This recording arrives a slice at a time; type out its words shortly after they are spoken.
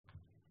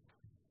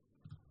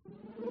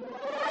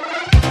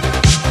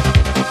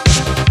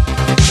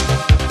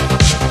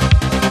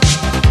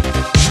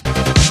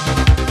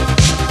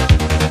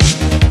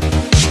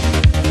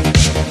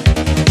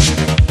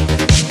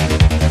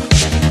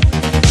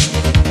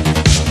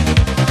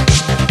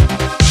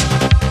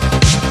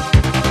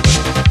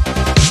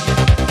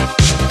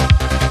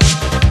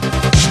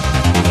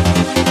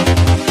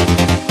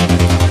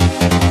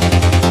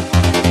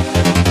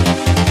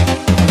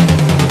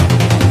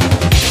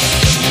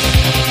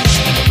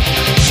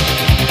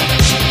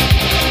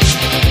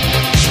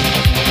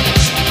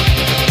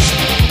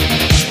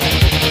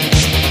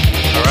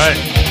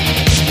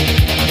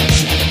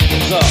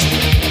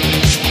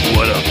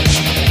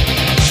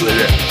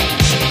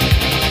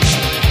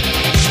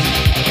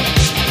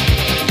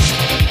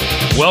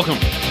Welcome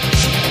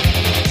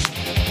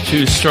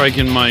to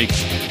Striking Mike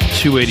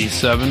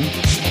 287.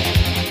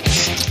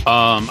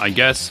 I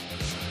guess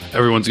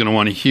everyone's going to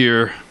want to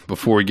hear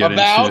before we get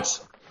into it.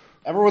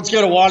 Everyone's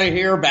going to want to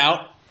hear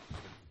about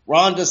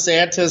Ron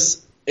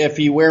DeSantis if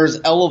he wears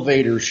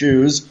elevator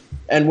shoes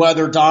and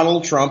whether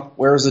Donald Trump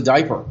wears a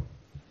diaper.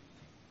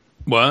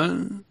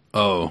 What?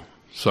 Oh,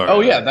 sorry.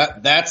 Oh yeah,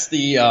 that's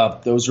the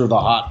those are the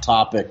hot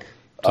topic.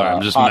 Sorry,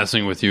 I'm just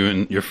messing with you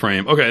in your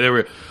frame. Okay, there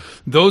we go.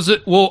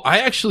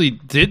 I actually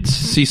did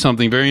see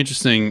something very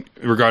interesting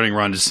regarding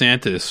Ron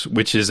DeSantis,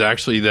 which is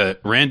actually that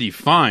Randy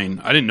Fine.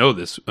 I didn't know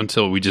this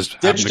until we just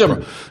happened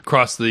to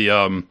across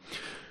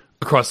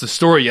the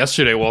story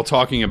yesterday while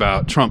talking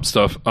about Trump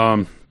stuff.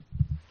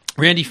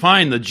 Randy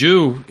Fine, the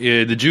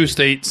Jew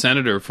state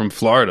senator from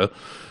Florida,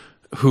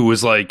 who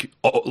was like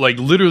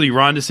literally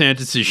Ron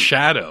DeSantis'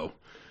 shadow,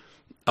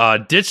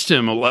 ditched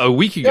him a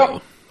week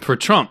ago for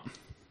Trump.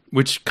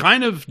 Which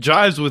kind of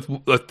jives with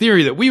a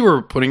theory that we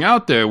were putting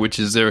out there, which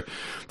is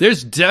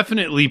there's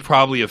definitely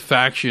probably a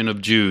faction of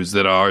Jews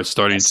that are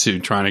starting to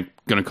going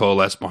to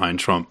coalesce behind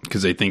Trump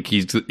because they think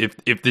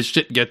if this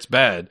shit gets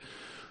bad,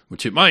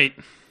 which it might.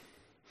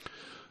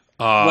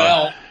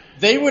 Well,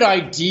 they would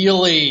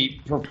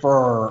ideally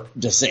prefer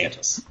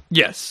DeSantis.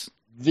 Yes.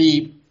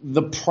 The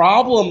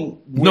problem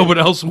no one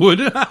else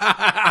would.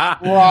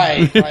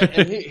 right.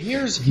 And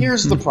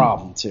here's the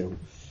problem too.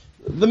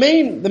 The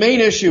main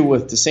issue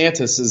with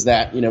DeSantis is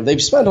that,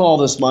 they've spent all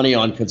this money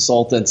on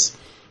consultants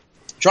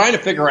trying to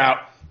figure out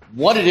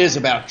what it is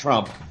about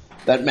Trump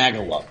that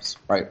MAGA loves,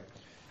 right?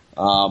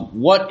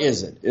 What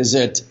is it? Is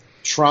it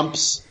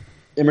Trump's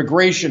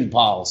immigration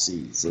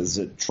policies? Is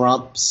it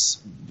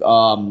Trump's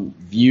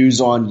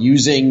views on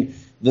using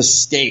the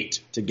state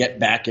to get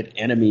back at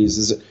enemies?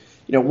 Is it,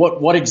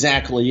 what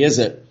exactly is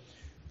it?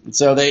 And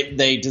so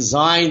they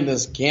designed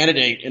this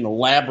candidate in a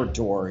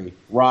laboratory,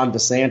 Ron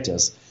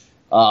DeSantis.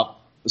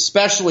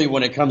 Especially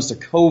when it comes to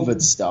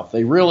COVID stuff,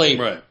 they really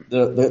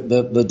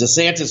the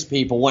DeSantis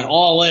people went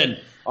all in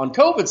on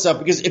COVID stuff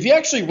because if you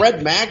actually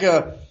read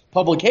MAGA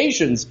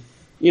publications,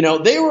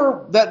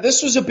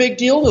 this was a big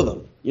deal to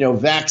them.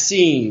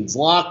 Vaccines,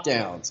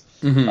 lockdowns,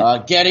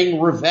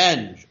 getting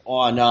revenge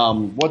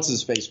on what's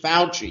his face,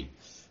 Fauci.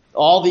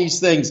 All these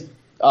things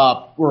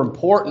were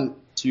important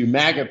to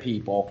MAGA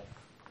people,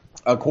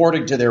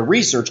 according to their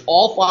research.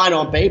 All fine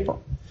on paper,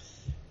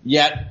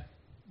 yet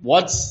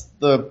once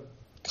the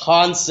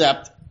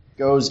concept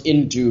goes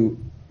into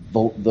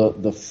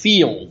the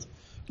field,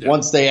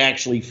 once they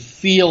actually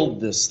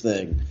field this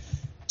thing,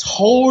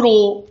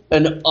 total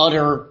and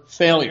utter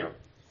failure.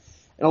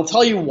 And I'll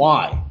tell you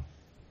why.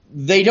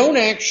 They don't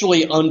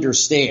actually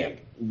understand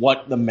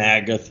what the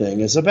MAGA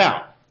thing is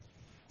about.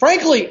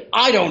 Frankly,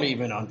 I don't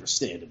even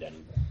understand it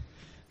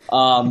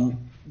anymore.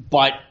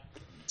 But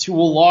to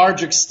a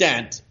large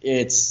extent,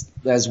 it's,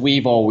 as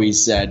we've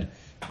always said,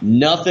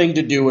 nothing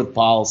to do with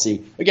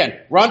policy. Again,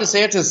 Ron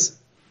DeSantis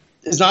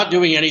is not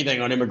doing anything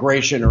on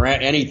immigration or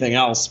anything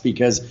else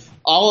because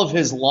all of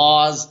his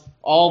laws,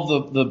 all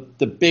of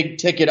the big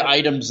ticket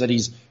items that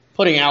he's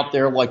putting out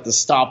there, like the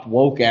Stop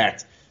Woke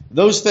Act,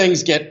 those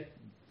things get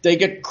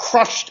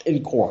crushed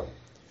in court.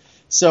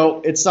 So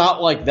it's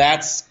not like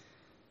that's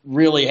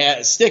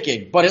really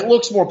sticking, but it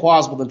looks more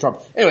plausible than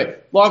Trump. Anyway,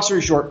 long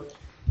story short,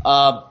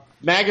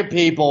 MAGA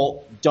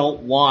people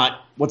don't want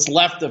what's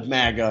left of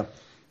MAGA.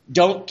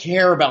 Don't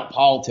care about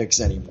politics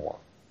anymore.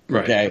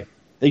 Right. Okay,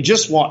 they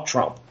just want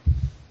Trump.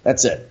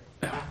 That's it.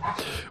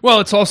 Well,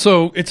 it's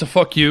a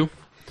fuck you.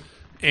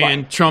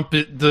 And right. Trump,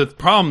 the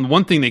problem,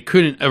 one thing they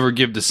couldn't ever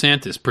give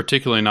DeSantis,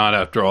 particularly not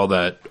after all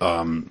that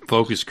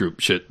focus group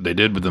shit they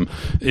did with him,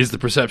 is the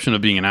perception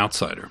of being an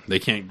outsider. They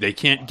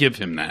can't give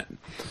him that.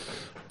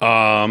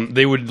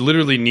 They would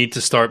literally need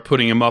to start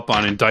putting him up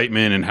on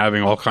indictment and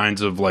having all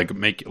kinds of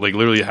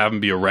literally have him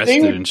be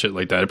arrested and shit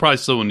like that. It probably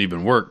still wouldn't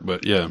even work,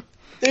 but yeah.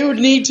 They would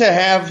need to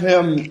have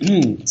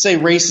him say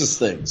racist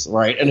things,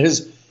 right? And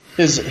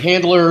his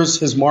handlers,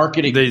 his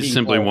marketing they people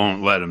simply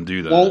won't let him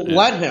do that. Won't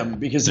let him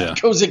because it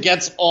goes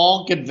against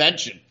all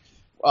convention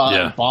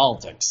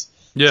politics.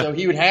 Yeah. So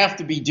he would have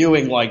to be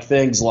doing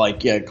things like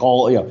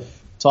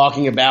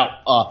talking about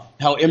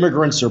how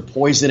immigrants are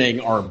poisoning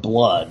our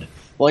blood,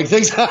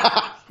 things.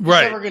 Right.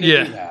 Never going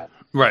to do that.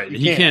 Right.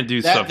 He can't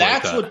do stuff like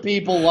that. That's what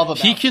people love about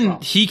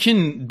Trump. He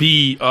can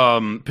be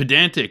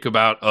pedantic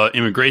about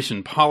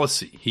immigration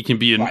policy. He can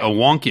be a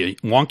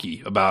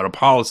wonky about a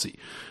policy,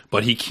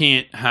 but he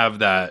can't have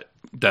that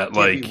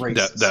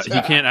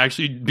he can't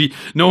actually be.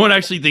 No one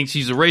actually thinks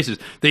he's a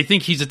racist. They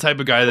think he's the type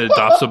of guy that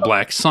adopts a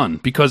black son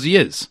because he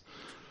is.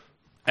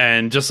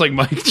 And just like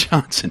Mike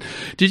Johnson,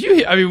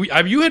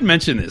 you had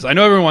mentioned this. I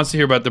know everyone wants to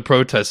hear about the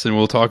protests, and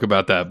we'll talk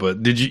about that.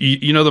 But did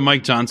you know the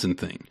Mike Johnson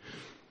thing?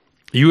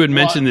 You had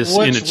mentioned this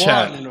in a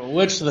chat.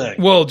 Which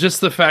thing? Well, just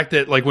the fact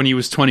that when he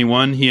was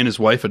 21, he and his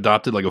wife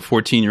adopted a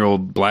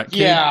 14-year-old black kid.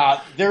 Yeah,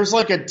 there's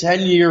a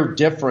 10-year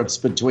difference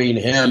between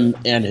him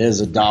and his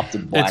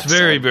adopted black son. It's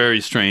very,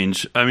 very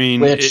strange. I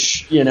mean,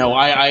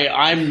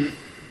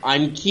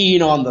 I'm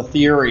keen on the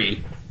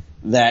theory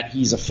that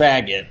he's a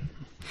faggot,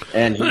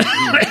 and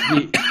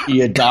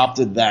he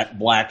adopted that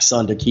black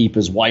son to keep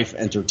his wife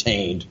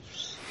entertained.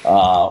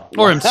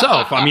 Or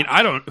himself. I mean,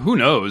 who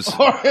knows?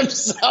 Or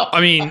himself.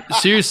 I mean,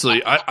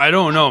 seriously, I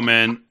don't know,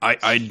 man.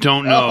 I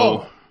don't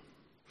know.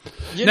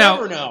 You Now,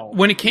 never know.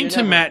 when it came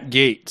to Matt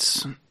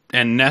Gaetz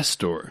and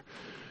Nestor,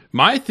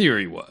 my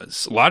theory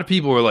was a lot of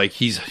people were like,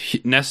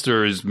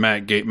 Nestor is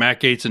Matt Gaetz.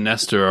 Matt Gaetz and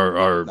Nestor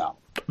are. No.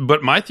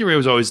 But my theory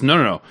was always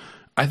no.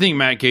 I think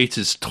Matt Gaetz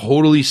is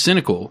totally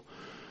cynical.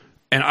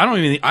 And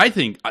I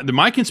think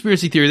my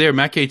conspiracy theory there,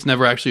 Matt Gaetz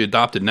never actually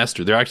adopted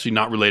Nestor. They're actually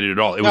not related at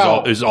all. It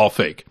was all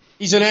fake.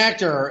 He's an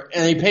actor,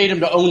 and they paid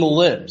him to own the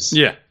libs.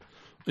 Yeah.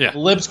 The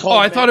libs called. Oh,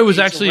 I thought it was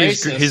Gaetz actually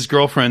a his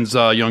girlfriend's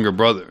younger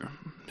brother,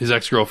 his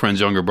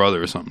ex-girlfriend's younger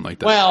brother, or something like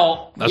that.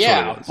 Well, That's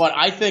yeah, what it was. but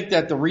I think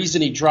that the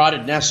reason he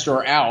trotted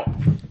Nestor out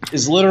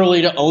is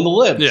literally to own the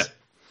libs. Yeah.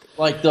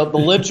 Like the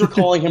libs are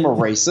calling him a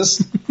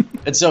racist,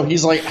 and so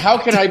he's like, "How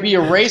can I be a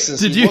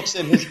racist?"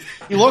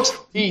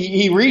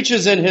 He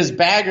reaches in his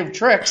bag of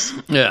tricks,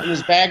 in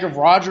his bag of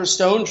Roger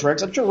Stone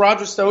tricks. I'm sure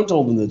Roger Stone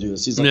told him to do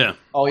this. He's like,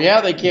 "Oh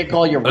yeah, they can't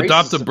call you racist.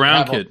 Adopt a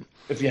brown kid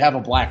if you have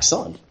a black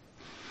son.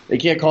 They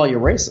can't call you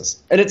racist."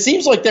 And it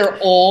seems like they're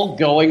all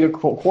going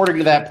according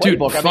to that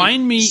playbook.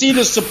 Dude, see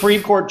the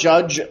Supreme Court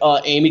Judge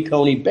Amy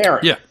Coney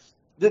Barrett. Yeah.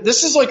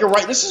 This is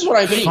This is what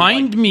I mean.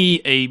 Find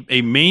me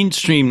a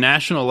mainstream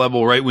national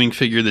level right wing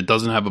figure that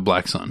doesn't have a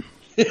black son.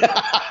 You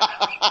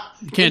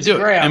can't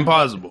do it.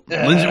 Impossible.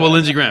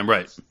 Lindsey Graham,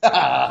 right?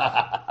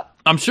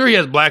 I'm sure he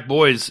has black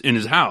boys in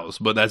his house,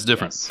 but that's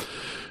different. Yes.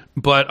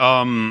 But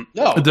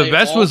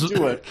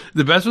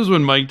the best was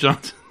when Mike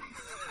Johnson.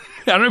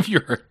 I don't know if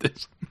you heard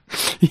this.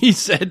 He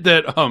said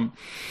that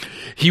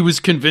he was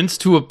convinced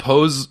to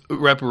oppose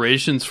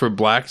reparations for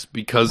blacks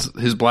because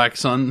his black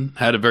son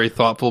had a very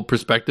thoughtful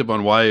perspective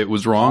on why it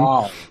was wrong.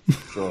 Wow.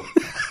 Sure.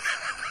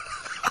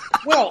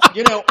 Well,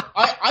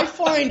 I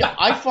find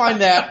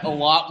that a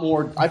lot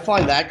more. I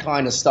find that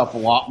kind of stuff a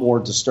lot more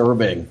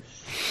disturbing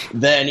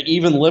than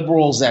even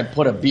liberals that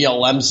put a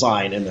BLM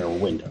sign in their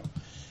window.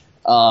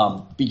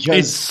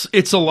 Because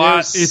it's a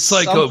lot. It's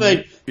like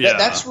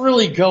that's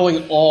really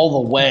going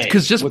all the way.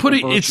 Because just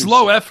it's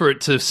low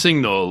effort to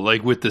signal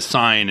like with the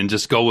sign and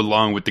just go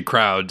along with the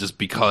crowd just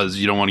because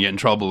you don't want to get in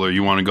trouble or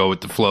you want to go with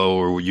the flow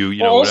or you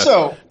know.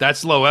 Also,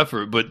 that's low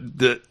effort. But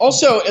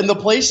also in the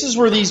places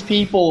where these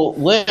people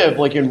live,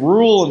 like in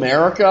rural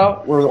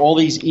America, where all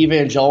these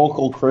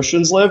evangelical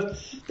Christians live,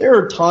 there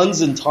are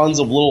tons and tons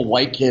of little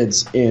white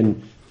kids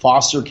in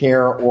foster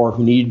care or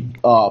who need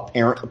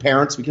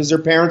parents because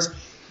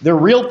their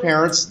real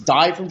parents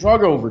died from drug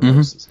overdoses.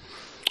 Mm-hmm.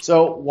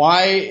 So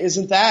why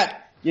isn't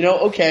that,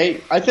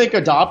 okay, I think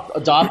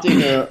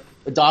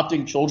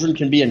adopting children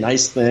can be a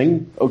nice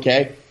thing,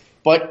 okay?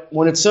 But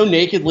when it's so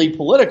nakedly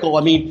political,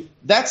 I mean,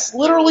 that's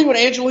literally what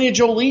Angelina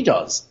Jolie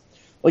does.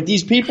 Like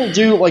these people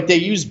do, like they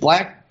use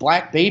black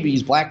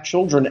babies, black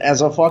children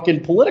as a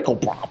fucking political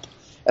prop,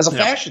 as a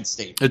fashion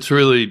statement. It's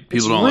really,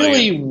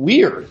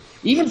 weird.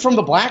 Even from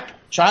the black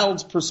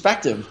child's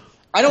perspective,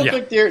 I don't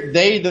think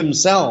they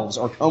themselves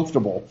are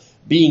comfortable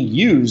being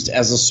used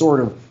as a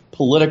sort of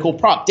political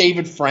prop.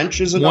 David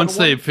French is another Once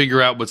they figure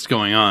out what's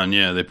going on,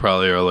 they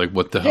probably are like,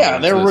 what the hell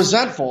is they're this?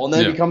 resentful, and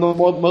they become the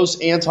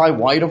most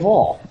anti-white of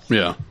all.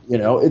 Yeah.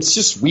 It's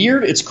just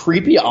weird. It's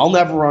creepy. I'll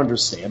never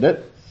understand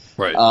it.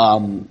 Right.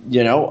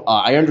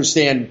 I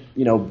understand,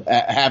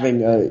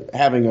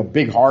 having a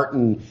big heart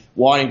and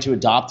wanting to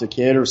adopt a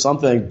kid or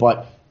something,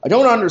 but I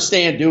don't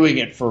understand doing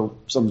it for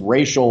some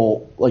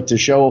racial, like to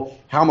show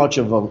how much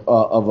of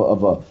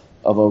a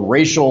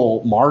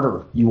racial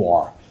martyr you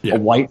are, a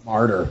white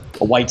martyr,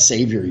 a white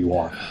savior you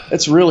are.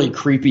 It's really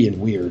creepy and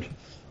weird.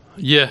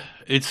 Yeah,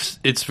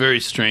 it's very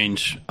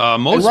strange.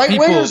 Most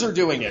right-wingers are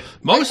doing it.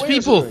 Most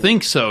people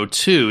think so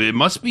too. It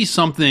must be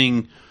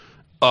something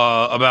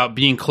about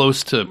being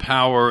close to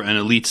power and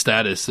elite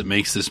status that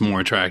makes this more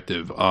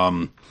attractive.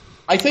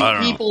 I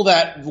think people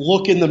that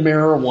look in the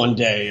mirror one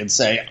day and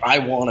say, I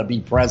want to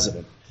be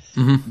president,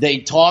 they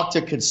talk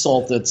to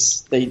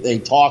consultants, they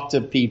talk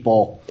to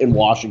people in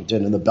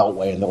Washington in the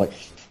Beltway, and they're like,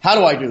 how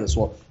do I do this?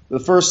 Well, the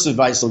first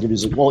advice they'll give you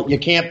is like, well, you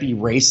can't be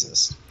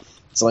racist.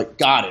 It's like,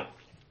 got it.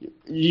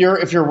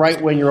 If you're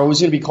right wing, you're always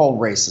going to be called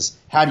racist.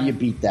 How do you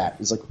beat that?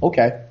 It's like,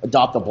 okay,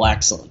 adopt a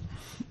black son.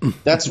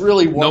 That's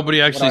really what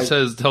nobody actually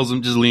tells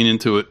them just lean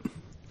into it.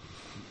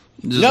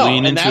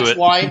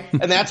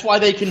 That's why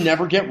they can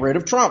never get rid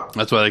of Trump.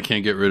 That's why they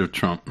can't get rid of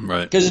Trump,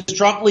 right? Because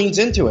Trump leans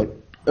into it.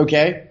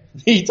 Okay,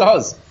 he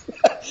does.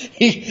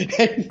 He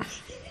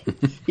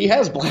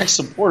has black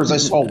supporters. I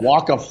saw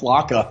Waka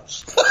Flocka.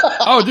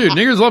 Oh, dude,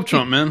 niggers love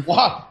Trump, man.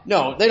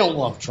 No, they don't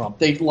love Trump.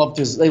 They love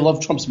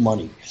Trump's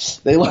money.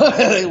 They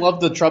love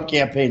the Trump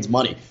campaign's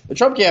money. The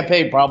Trump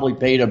campaign probably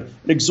paid him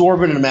an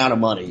exorbitant amount of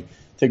money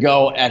to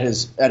go at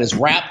his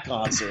rap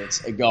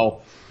concerts and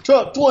go,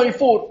 Trump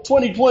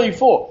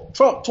 2024,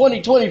 Trump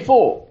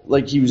 2024.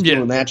 Like he was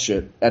doing that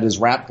shit at his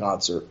rap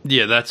concert.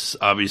 Yeah, that's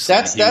obviously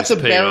that's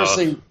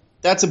embarrassing.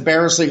 That's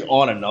embarrassing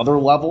on another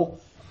level,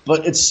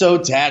 but it's so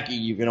tacky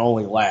you can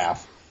only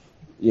laugh.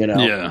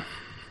 Yeah.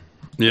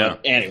 Yeah.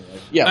 But anyway,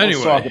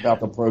 let's talk about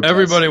the protest.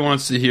 Everybody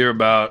wants to hear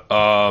about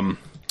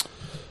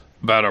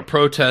our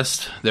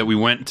protest that we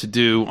went to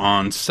do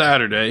on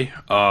Saturday.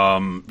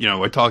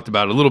 I talked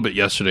about it a little bit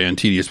yesterday on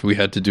Tedious, but we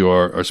had to do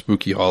our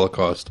spooky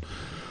Holocaust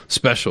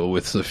special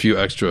with a few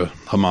extra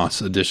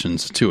Hamas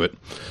additions to it.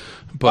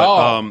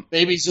 But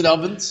babies in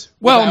ovens.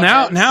 Well,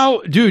 now,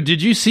 dude,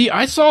 did you see?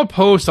 I saw a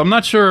post. I'm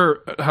not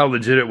sure how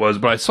legit it was,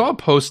 but I saw a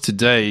post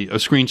today, a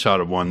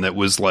screenshot of one that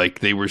was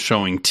like they were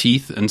showing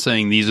teeth and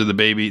saying these are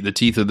the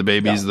teeth of the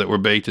babies that were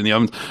baked in the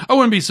ovens. I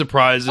wouldn't be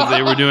surprised if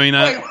they were doing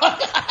that.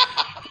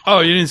 Oh,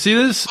 you didn't see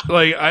this?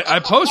 Like I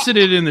posted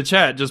it in the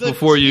chat just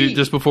before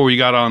we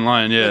got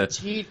online. Yeah.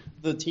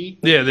 The teeth.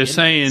 Yeah, they're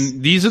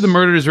saying these are the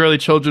murdered Israeli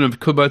children of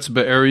Kibbutz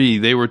Be'eri.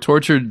 They were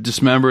tortured,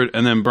 dismembered,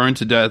 and then burned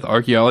to death.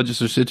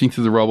 Archaeologists are sifting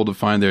through the rubble to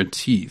find their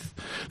teeth.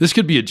 This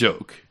could be a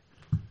joke.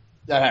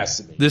 That has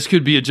to be. This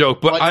could be a joke,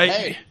 but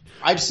hey,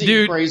 I've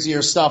seen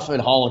crazier stuff in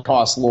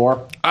Holocaust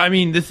lore. I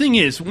mean, the thing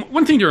is,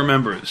 one thing to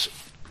remember is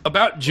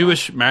about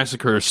Jewish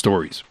massacre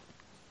stories.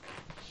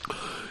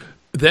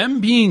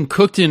 Them being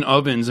cooked in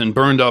ovens and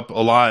burned up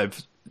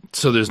alive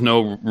so there's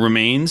no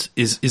remains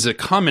is a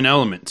common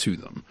element to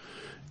them.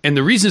 And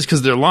the reason is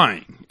because they're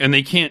lying, and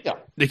they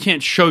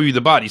can't show you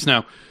the bodies.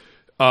 Now,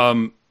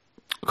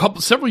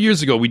 several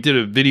years ago, we did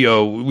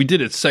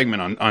a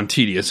segment on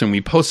Tedious, and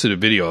we posted a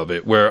video of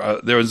it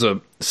where there was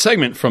a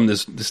segment from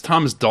this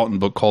Thomas Dalton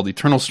book called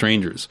Eternal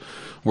Strangers,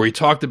 where he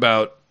talked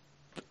about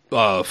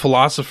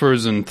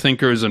philosophers and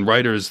thinkers and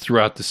writers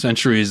throughout the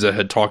centuries that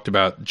had talked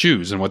about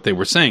Jews and what they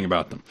were saying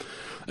about them.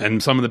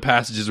 And some of the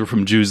passages were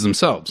from Jews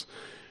themselves.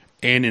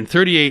 And in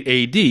 38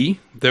 AD,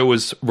 there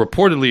was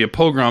reportedly a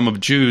pogrom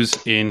of Jews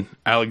in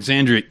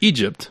Alexandria,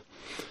 Egypt,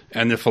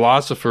 and the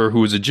philosopher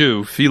who was a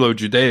Jew, Philo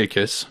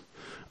Judaicus,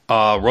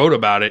 wrote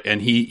about it,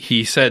 and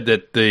he said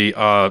that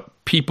the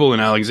people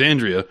in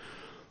Alexandria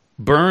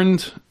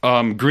burned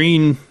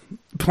green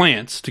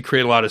plants to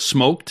create a lot of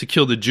smoke, to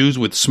kill the Jews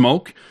with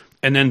smoke,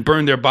 and then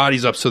burned their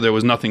bodies up so there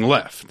was nothing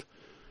left.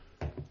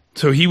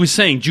 So he was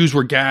saying Jews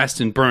were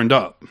gassed and burned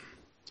up.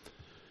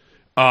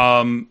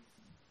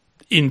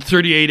 In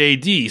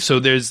 38 AD, so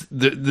there's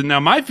now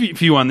my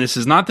view on this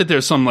is not that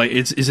there's some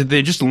is that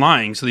they're just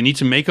lying, so they need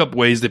to make up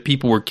ways that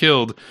people were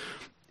killed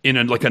in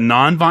a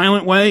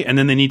non-violent way, and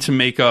then they need to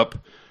make up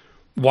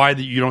why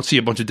you don't see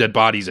a bunch of dead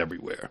bodies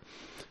everywhere,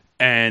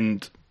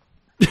 and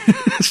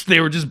they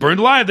were just burned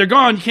alive. They're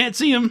gone. You can't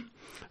see them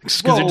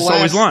because they're just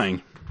always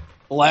lying.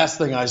 The last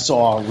thing I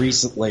saw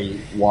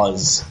recently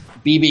was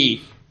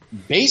Bibi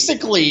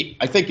basically,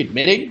 I think,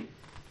 admitting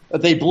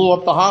that they blew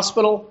up the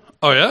hospital.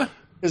 Oh yeah.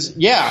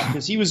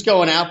 Because he was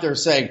going out there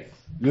saying,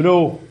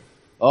 the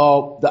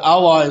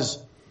Allies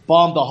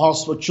bombed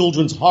the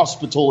children's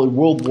hospital in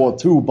World War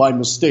II by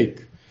mistake.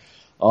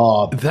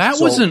 That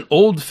was an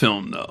old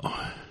film, though.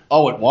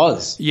 Oh, it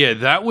was? Yeah,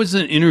 that was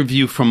an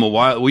interview from a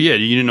while. Well, yeah,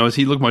 you didn't notice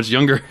he looked much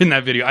younger in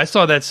that video. I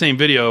saw that same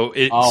video.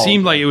 It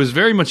seemed like it was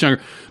very much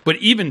younger. But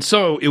even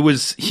so, he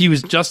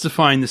was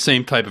justifying the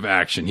same type of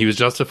action. He was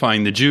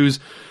justifying the Jews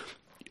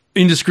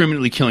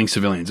indiscriminately killing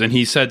civilians, and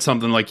he said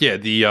something like,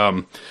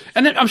 and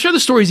I'm sure the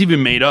story's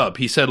even made up.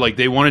 He said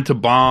they wanted to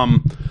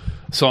bomb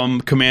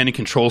some command and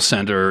control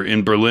center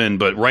in Berlin,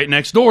 but right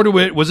next door to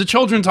it was a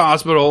children's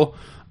hospital,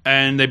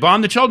 and they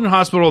bombed the children's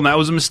hospital, and that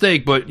was a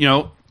mistake. But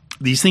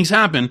these things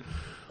happen.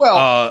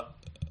 Well,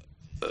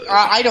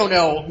 I don't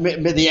know.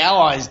 The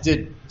Allies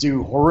did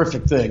do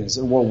horrific things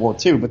in World War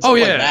II, but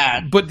like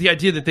that. But the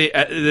idea that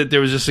that there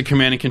was just a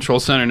command and control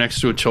center next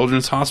to a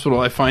children's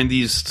hospital, I find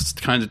these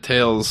kinds of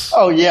tales.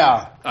 Oh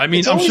yeah, I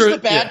mean, I'm sure the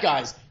bad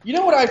guys. You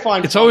know what I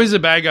find? It's always the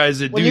bad guys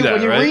that do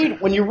that,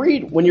 right? When you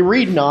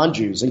read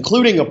non-Jews,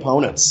 including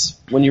opponents,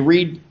 when you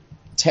read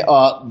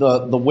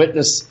the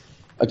witness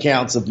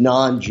accounts of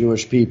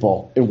non-Jewish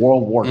people in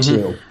World War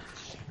II,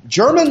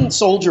 German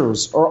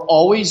soldiers are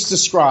always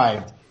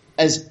described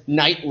as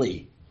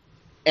knightly,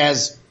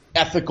 as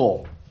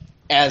ethical,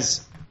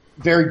 as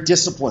very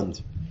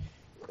disciplined.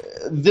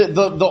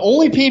 The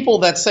only people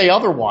that say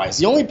otherwise,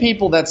 the only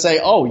people that say,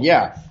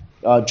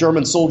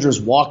 German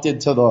soldiers walked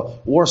into the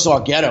Warsaw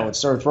Ghetto and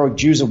started throwing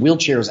Jews in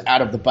wheelchairs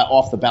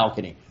off the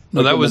balcony.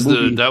 No, that was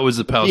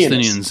the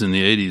Palestinians in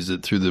the 80s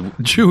that threw the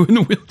Jew in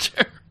the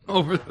wheelchair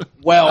over the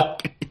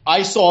balcony.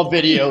 I saw a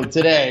video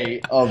today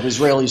of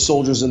Israeli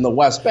soldiers in the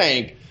West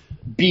Bank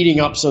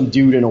beating up some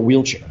dude in a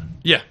wheelchair.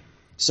 Yeah.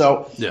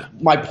 So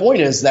my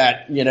point is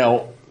that,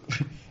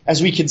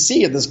 as we can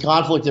see in this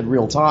conflict in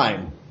real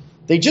time,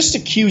 they just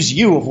accuse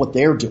you of what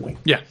they're doing.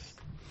 Yeah.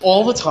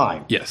 All the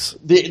time. Yes.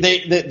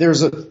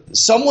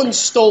 Someone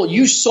stole,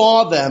 you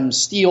saw them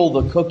steal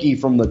the cookie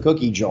from the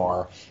cookie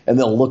jar, and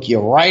they'll look you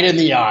right in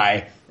the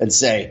eye and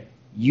say,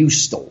 you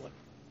stole it.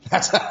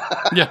 That's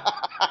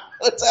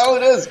how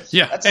it is.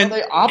 Yeah. That's how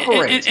they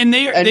operate. And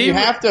you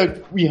have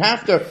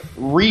to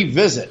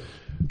revisit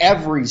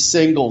every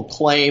single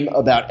claim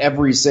about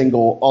every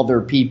single other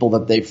people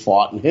that they've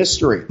fought in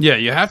history. Yeah,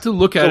 you have to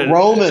look at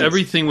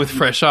everything with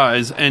fresh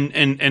eyes,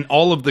 and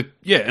all of the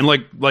and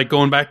like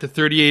going back to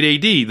 38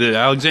 AD, the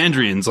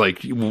Alexandrians,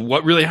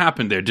 what really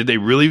happened there? Did they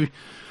really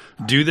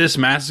do this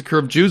massacre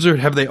of Jews, or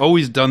have they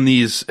always done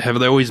these? Have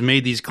they always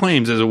made these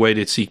claims as a way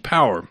to seek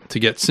power, to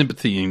get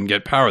sympathy and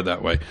get power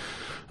that way,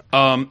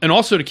 and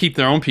also to keep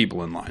their own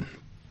people in line,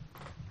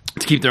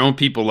 to keep their own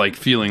people like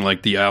feeling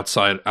like the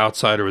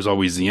outsider is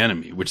always the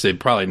enemy, which they've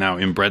probably now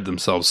inbred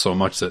themselves so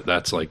much that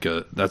that's like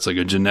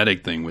a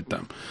genetic thing with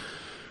them.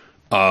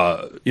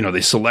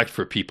 They select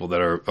for people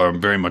that are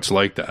very much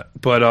like that.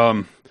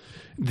 But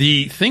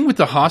the thing with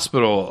the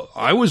hospital,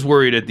 I was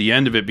worried at the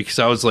end of it because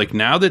I was like,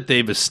 now that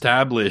they've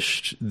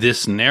established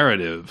this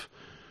narrative,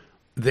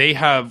 they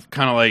have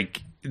kind of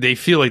like, they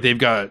feel like they've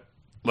got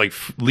like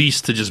lease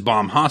to just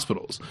bomb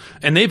hospitals.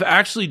 And they've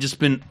actually just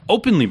been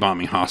openly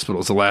bombing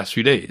hospitals the last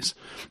few days.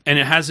 And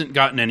it hasn't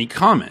gotten any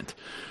comment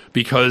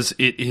because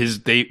it is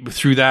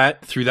through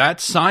that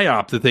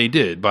psyop that they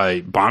did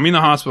by bombing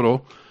the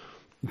hospital,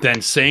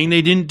 then saying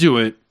they didn't do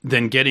it,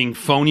 then getting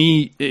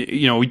phony.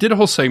 We did a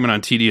whole segment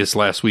on TDS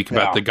last week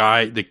about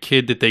the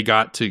kid that they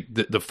got to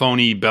the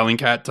phony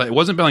Bellingcat type. It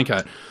wasn't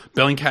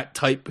Bellingcat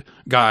type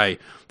guy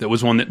that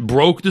was one that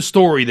broke the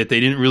story that they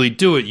didn't really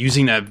do it,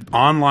 using that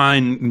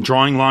online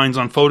drawing lines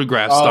on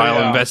photograph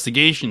style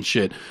investigation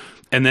shit.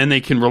 And then they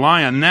can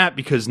rely on that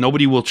because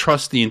nobody will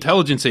trust the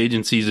intelligence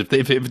agencies. If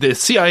the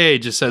CIA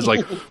just says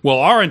like, well,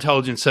 our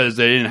intelligence says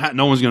they didn't,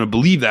 no one's going to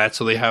believe that,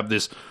 so they have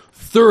this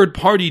third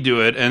party do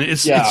it, and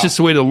it's just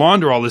a way to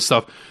launder all this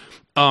stuff.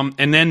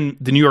 And then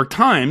the New York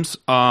Times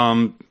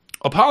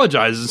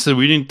apologizes and said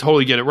we didn't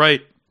totally get it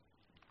right.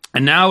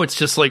 And now it's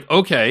just like,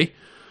 okay,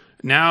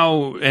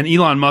 now, and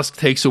Elon Musk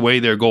takes away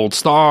their gold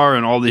star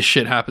and all this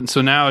shit happens.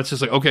 So now it's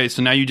just like, okay,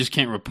 so now you just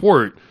can't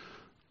report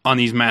on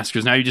these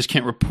massacres. Now you just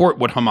can't report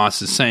what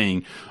Hamas is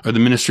saying or the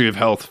Ministry of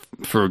Health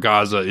for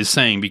Gaza is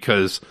saying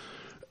because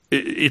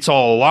it's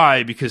all a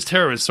lie, because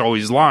terrorists are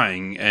always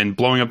lying and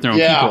blowing up their own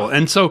people.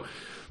 And so,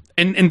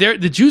 and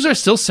the Jews are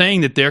still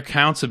saying that their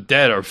counts of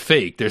dead are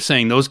fake. They're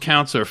saying those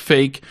counts are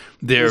fake.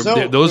 Those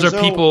are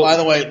people. By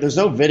the way, there's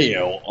no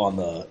video on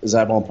is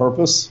that on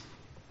purpose?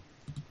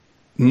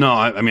 No,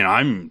 I mean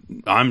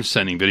I'm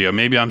sending video.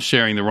 Maybe I'm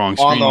sharing the wrong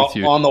screen with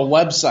you. On the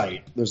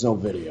website, there's no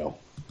video.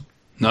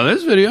 No,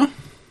 there's video.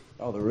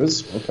 Oh, there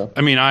is. Okay.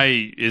 I mean,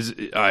 I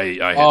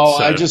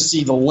just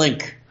see the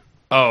link.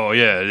 Oh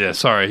yeah.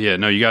 Sorry, yeah.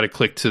 No, you got to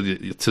click to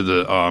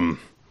the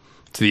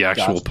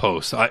actual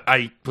post.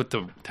 I put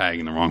the tag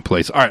in the wrong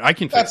place. All right, I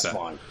can fix that.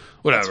 That's fine.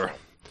 Whatever. That's fine.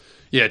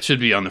 Yeah, it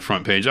should be on the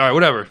front page. All right,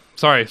 whatever.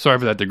 Sorry for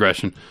that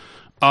digression.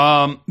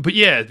 But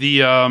yeah,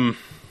 the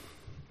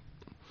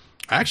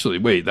actually,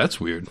 wait, that's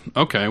weird.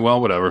 Okay,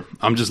 well, whatever.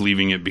 I'm just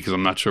leaving it because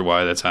I'm not sure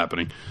why that's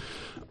happening.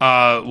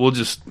 We'll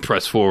just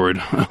press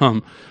forward.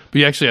 But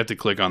you actually have to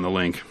click on the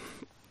link.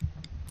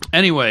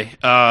 Anyway,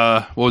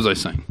 what was I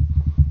saying?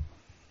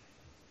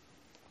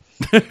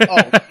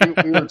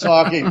 We were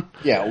talking.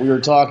 Yeah, we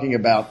were talking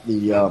about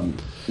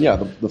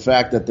the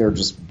fact that they're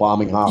just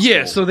bombing hospitals.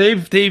 Yeah, so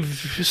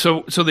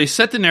they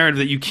set the narrative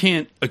that you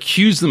can't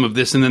accuse them of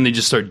this, and then they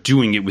just start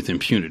doing it with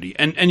impunity.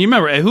 And you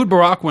remember Ehud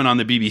Barak went on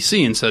the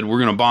BBC and said we're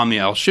going to bomb the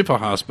Al Shifa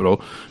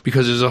hospital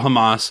because there's a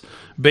Hamas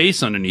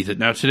base underneath it.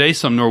 Now today,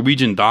 some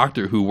Norwegian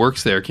doctor who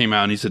works there came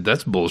out and he said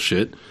that's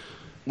bullshit.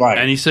 Right.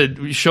 And he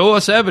said show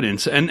us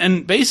evidence.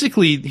 And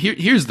basically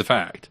here's the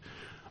fact: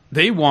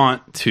 they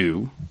want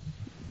to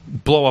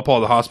blow up all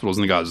the hospitals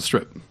in the Gaza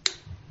Strip.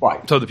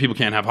 Right. So that people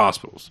can't have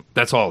hospitals.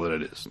 That's all that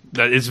it is.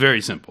 That it's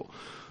very simple.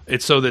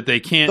 It's so that they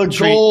can't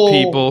treat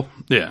people.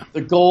 Yeah.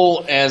 The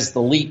goal, as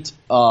the leaked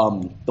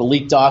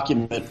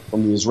document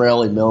from the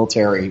Israeli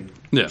military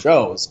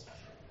shows,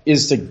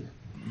 is to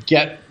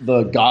get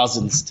the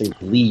Gazans to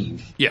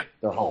leave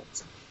their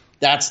homes.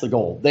 That's the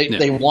goal.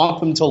 They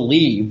want them to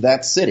leave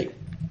that city.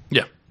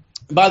 Yeah.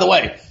 By the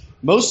way,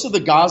 most of the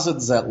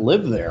Gazans that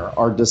live there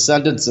are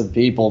descendants of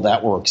people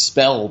that were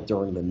expelled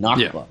during the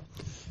Nakba. Yeah.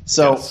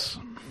 So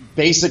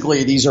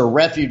basically, these are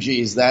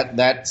refugees.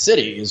 That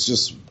city is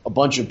just a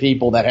bunch of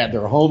people that had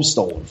their homes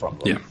stolen from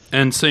them. Yeah,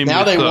 and same.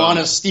 Now they want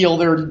to steal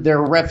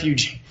their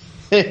refugees.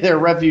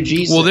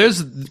 Well,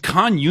 there's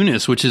Khan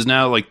Yunis, which is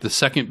now like the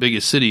second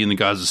biggest city in the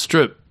Gaza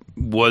Strip,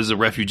 was a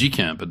refugee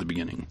camp at the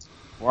beginning.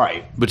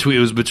 Right. It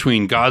was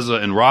between Gaza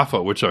and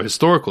Rafah, which are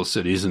historical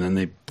cities, and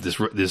then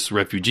this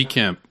refugee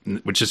camp,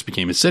 which just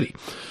became a city.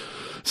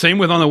 Same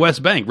with on the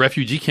West Bank,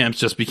 refugee camps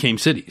just became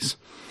cities.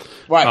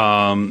 Right.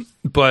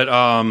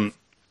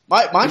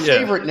 My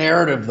favorite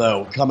narrative,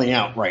 though, coming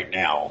out right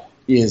now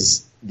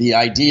is the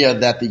idea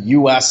that the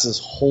U.S. is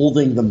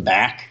holding them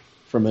back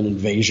from an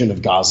invasion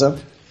of Gaza.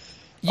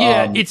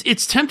 Yeah,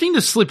 it's tempting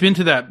to slip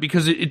into that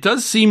because it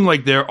does seem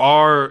like there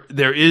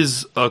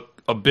is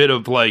a bit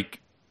of like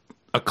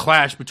a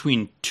clash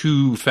between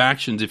two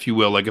factions, if you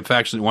will, like a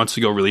faction that wants to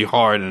go really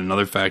hard and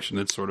another faction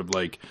that's sort of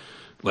like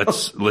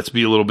let's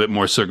be a little bit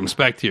more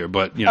circumspect here.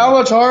 But how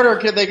much harder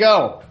can they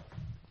go?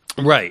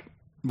 Right.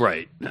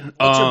 Once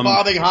you're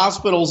bombing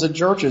hospitals and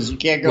churches, you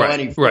can't go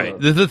any further. Right.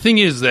 The thing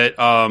is that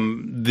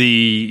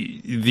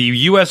the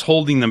U.S.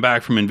 holding them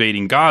back from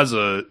invading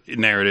Gaza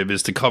narrative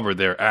is to cover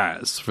their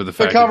ass for the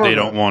fact that they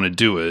don't want to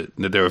do it,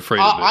 that they're afraid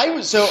of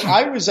it.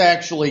 I was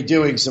actually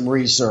doing some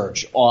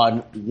research on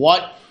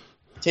what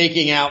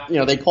taking out,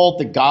 they call it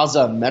the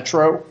Gaza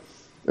Metro.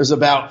 There's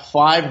about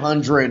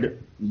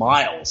 500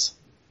 miles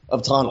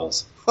of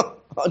tunnels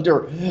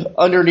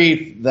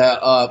underneath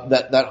that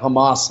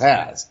Hamas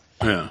has.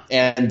 Yeah.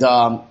 And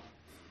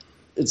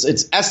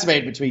it's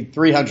estimated between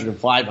 300 and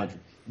 500.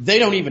 They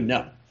don't even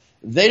know.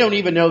 They don't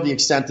even know the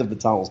extent of the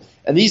tunnels.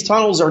 And these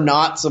tunnels are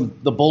not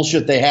the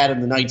bullshit they had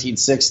in the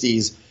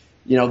 1960s.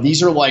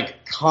 These are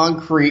like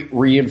concrete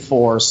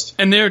reinforced.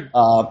 And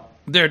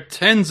they're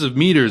tens of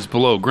meters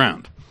below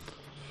ground.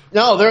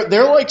 No,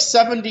 they're like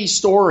 70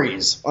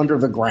 stories under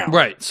the ground.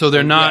 Right. So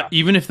they're not,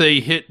 even if they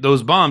hit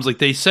those bombs, like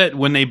they said,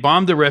 when they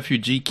bombed the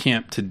refugee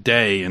camp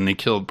today and they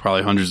killed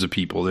probably hundreds of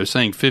people, they're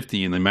saying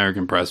 50 in the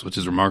American press, which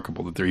is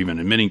remarkable that they're even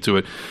admitting to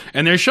it.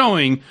 And they're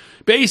showing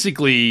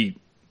basically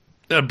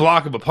a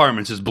block of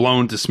apartments is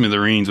blown to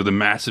smithereens with a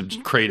massive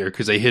crater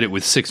because they hit it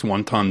with 6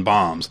 one-ton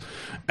bombs.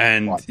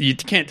 And you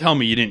can't tell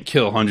me you didn't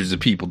kill hundreds of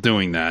people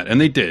doing that.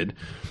 And they did.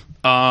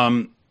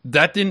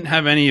 That didn't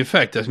have any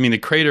effect. I mean, the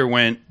crater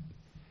went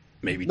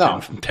maybe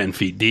 10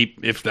 feet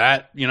deep, if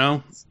that, maybe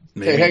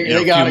they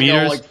a gotta few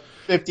meters. Go like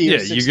 50 or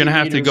 60 you're going to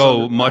have to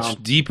go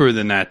much deeper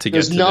than that to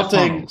get to the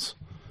tunnels.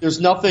 There's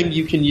nothing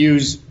you can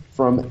use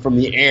from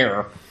the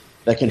air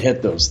that can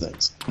hit those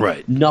things.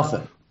 Right.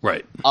 Nothing.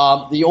 Right.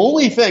 The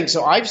only thing,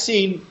 so I've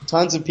seen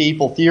tons of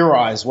people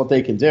theorize what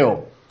they can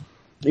do.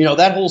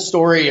 That whole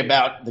story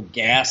about the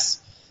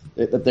gas,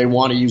 that they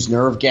want to use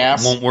nerve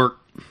gas. Won't work.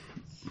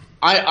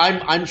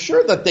 I'm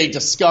sure that they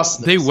discussed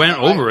this. They went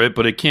over it,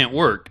 but it can't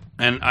work.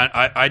 And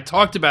I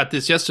talked about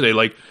this yesterday.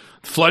 Like,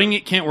 flooding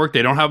it can't work.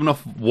 They don't have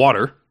enough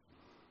water.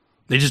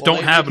 They just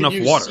don't have enough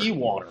water.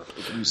 Seawater.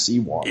 They can use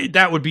seawater.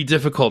 That would be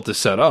difficult to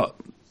set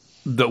up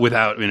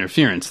without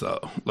interference, though.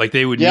 Like,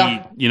 they would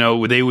need,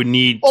 they would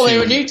need Well, they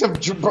would need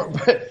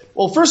to...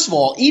 Well, first of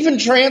all, even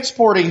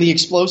transporting the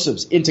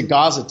explosives into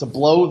Gaza to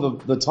blow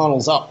the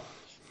tunnels up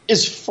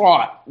is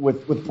fraught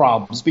with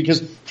problems,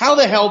 because how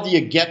the hell do you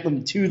get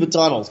them to the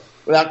tunnels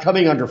without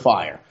coming under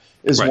fire?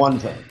 Is one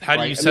thing. How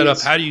do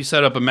you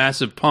set up a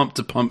massive pump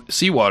to pump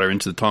seawater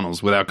into the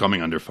tunnels without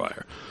coming under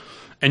fire?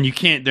 And you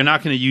can't. They're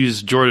not going to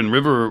use Jordan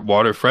River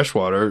water, fresh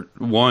water.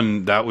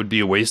 One, that would be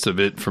a waste of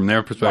it from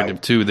their perspective.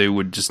 Right. Two, they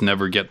would just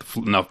never get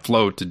enough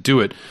flow to do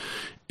it.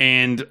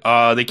 And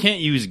they can't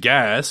use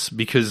gas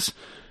because,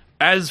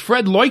 as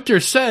Fred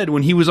Leuchter said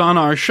when he was on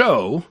our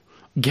show,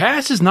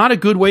 gas is not a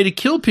good way to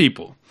kill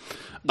people.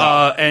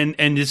 No. And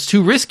it's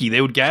too risky.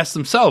 They would gas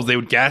themselves. They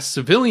would gas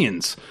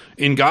civilians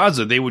in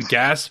Gaza. They would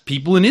gas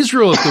people in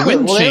Israel if the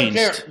wind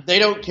changed. They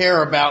don't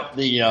care about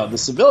the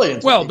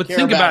civilians. Well, but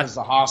think about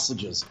the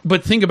hostages.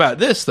 But think about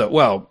this, though.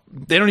 Well,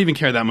 they don't even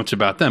care that much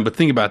about them. But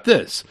think about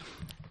this: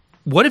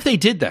 what if they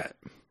did that,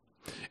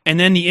 and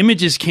then the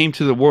images came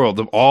to the world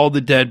of all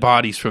the dead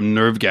bodies from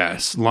nerve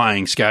gas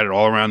lying scattered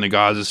all around the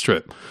Gaza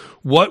Strip?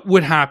 What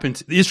would happen?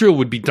 Israel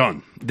would be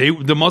done.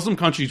 The Muslim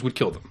countries would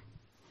kill them.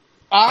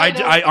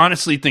 I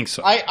honestly think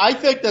so. I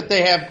think that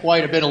they have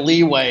quite a bit of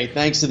leeway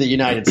thanks to the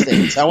United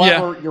States.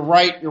 However, you're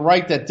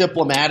right that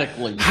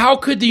diplomatically... How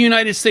could the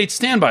United States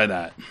stand by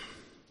that?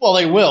 Well,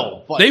 they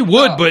will. But, they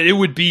would, but it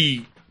would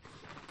be...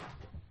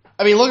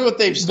 I mean, look at what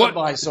they've stood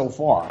by so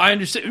far. I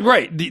understand.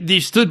 Right. They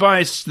stood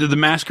by the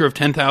massacre of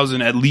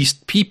 10,000 at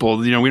least people.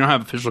 We don't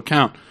have official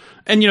count.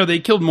 And, they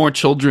killed more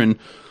children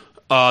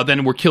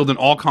than were killed in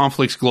all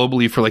conflicts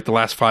globally for like the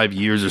last 5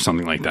 years or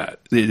something like that.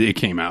 It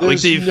came out.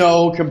 There's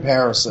no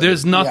comparison.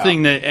 There's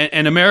nothing that,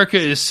 and America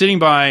is sitting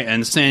by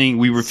and saying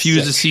we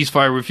refuse a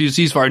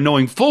ceasefire,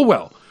 knowing full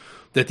well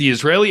that the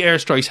Israeli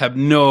airstrikes have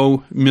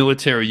no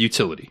military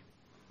utility.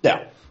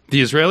 Yeah. The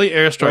Israeli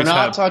airstrikes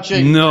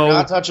have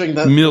no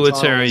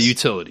military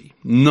utility.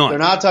 None. They're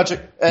not touching.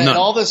 And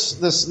all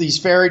these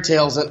fairy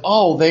tales that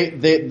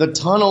the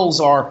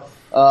tunnels are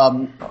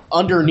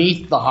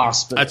underneath the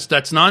hospital.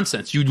 That's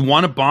nonsense. You'd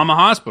want to bomb a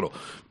hospital.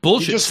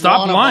 Bullshit.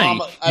 Stop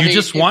lying. You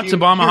just want to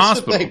bomb a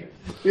hospital.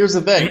 Here's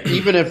the thing.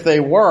 Even if they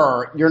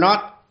were, you're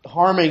not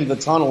harming the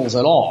tunnels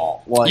at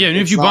all. And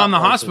if you bomb the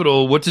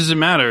hospital, what does it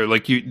matter?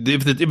 Like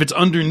if it's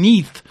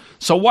underneath,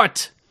 so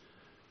what?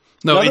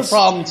 No, another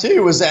problem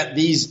too is that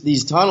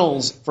these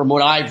tunnels, from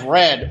what I've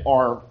read,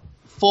 are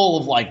full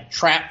of like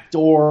trap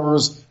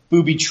doors,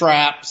 booby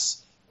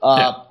traps,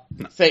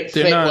 fake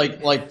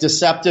like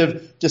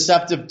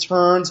deceptive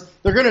turns.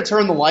 They're going to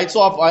turn the lights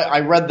off. I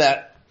read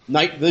that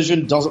night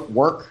vision doesn't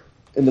work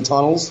in the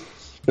tunnels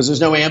because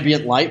there's no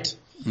ambient light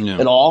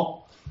at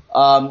all.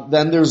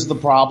 Then there's the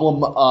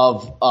problem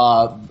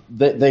of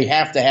they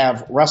have to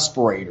have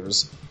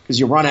respirators because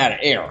you run out of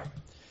air.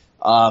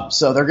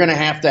 So they're going to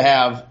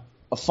have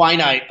a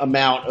finite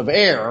amount of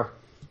air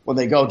when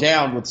they go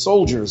down with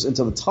soldiers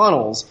into the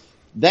tunnels.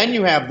 Then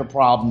you have the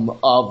problem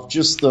of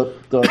just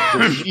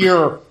the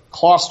sheer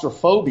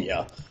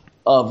claustrophobia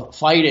of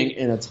fighting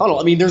in a tunnel.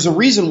 I mean, there's a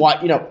reason why,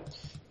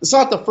 it's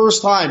not the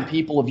first time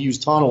people have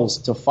used tunnels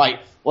to fight.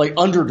 Like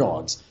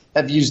underdogs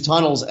have used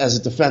tunnels as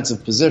a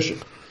defensive position.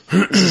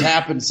 This has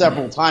happened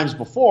several times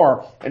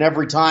before, and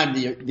every time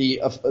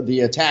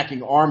the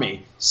attacking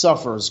army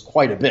suffers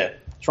quite a bit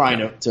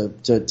trying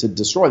to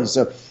destroy them.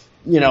 So,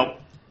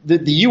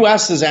 the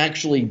U.S. has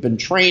actually been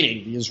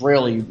training the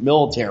Israeli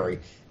military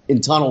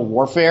in tunnel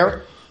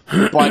warfare,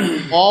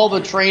 but all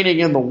the training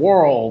in the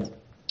world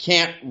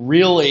can't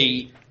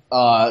really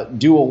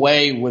do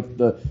away with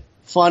the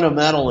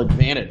fundamental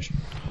advantage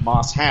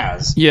Hamas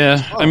has.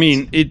 Yeah, I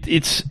mean,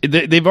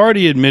 they've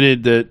already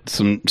admitted that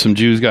some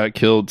Jews got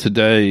killed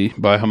today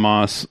by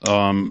Hamas,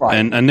 Right.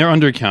 and they're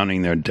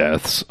undercounting their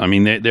deaths. I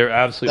mean, they're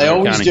absolutely They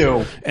always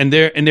undercounting.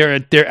 do.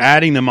 And they're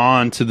adding them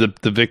on to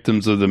the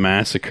victims of the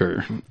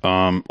massacre.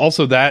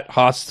 Also, that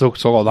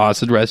so-called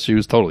hostage rescue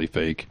was totally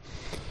fake.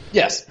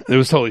 Yes. It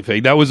was totally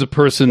fake. That was a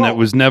person that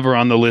was never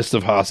on the list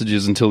of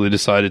hostages until they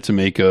decided to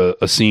make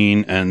a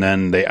scene, and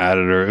then they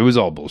added her. It was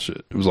all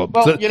bullshit. It was all.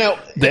 Well,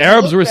 the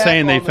Arabs were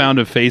saying they found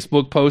a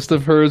Facebook post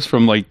of hers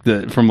from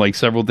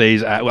several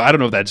days. I don't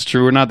know if that's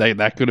true or not.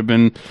 That could have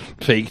been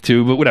fake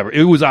too, but whatever.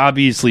 It was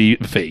obviously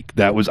fake.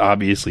 That was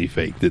obviously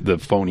fake. The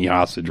phony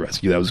hostage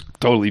rescue, that was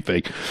totally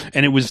fake,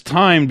 and it was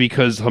timed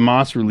because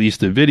Hamas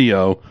released a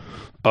video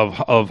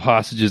of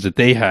hostages that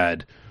they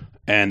had.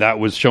 And that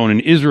was shown in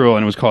Israel,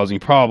 and it was causing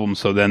problems.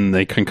 So then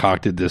they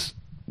concocted this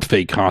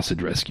fake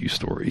hostage rescue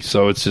story.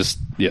 So it's just,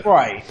 yeah.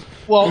 Right.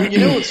 Well,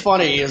 what's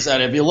funny is that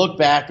if you look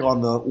back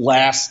on the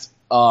last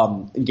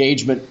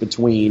engagement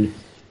between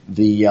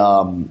the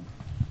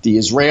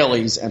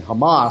Israelis and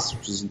Hamas,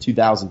 which was in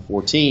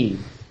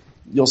 2014,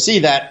 you'll see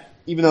that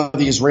even though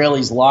the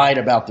Israelis lied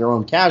about their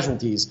own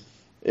casualties,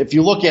 if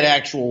you look at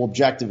actual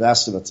objective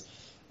estimates,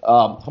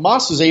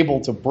 Hamas was able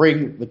to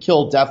bring the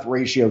kill-death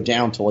ratio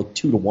down to like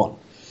 2-1.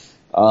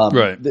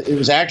 Right. It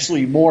was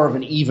actually more of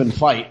an even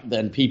fight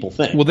than people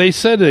think. Well, they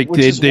said that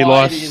which is they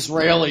why lost. The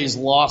Israelis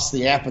lost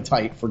the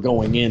appetite for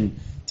going in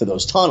to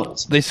those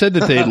tunnels. They said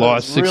that they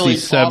lost really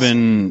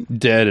 67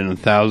 dead and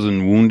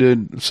 1,000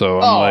 wounded.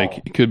 So I'm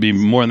like, it could be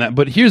more than that.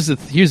 But here's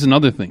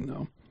another thing,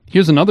 though.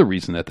 Here's another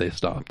reason that they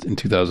stopped in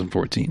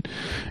 2014.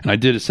 And I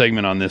did a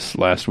segment on this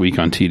last week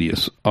on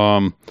Tedious.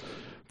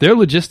 Their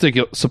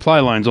logistic supply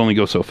lines only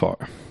go so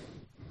far.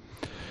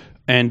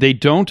 And they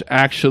don't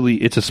actually,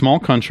 it's a small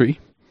country.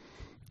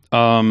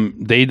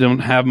 They don't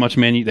have much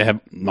they have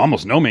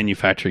almost no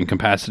manufacturing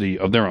capacity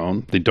of their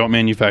own. They don't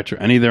manufacture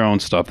any of their own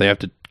stuff. They have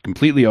to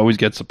completely always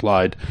get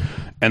supplied.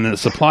 And the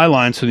supply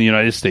lines from the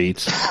United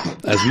States,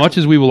 as much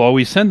as we will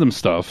always send them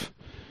stuff,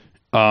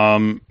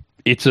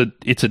 it's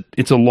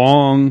a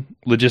long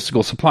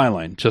logistical supply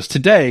line. Just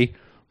today,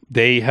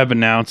 they have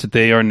announced that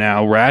they are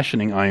now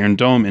rationing Iron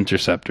Dome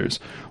interceptors.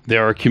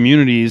 There are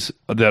communities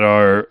that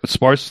are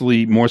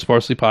more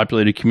sparsely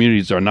populated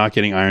communities that are not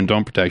getting Iron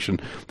Dome protection.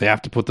 They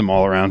have to put them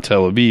all around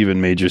Tel Aviv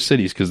and major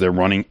cities because they're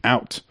running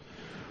out.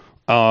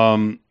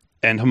 And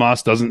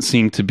Hamas doesn't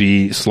seem to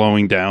be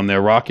slowing down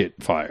their rocket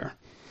fire.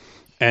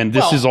 And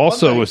this is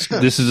also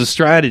this is a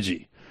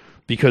strategy.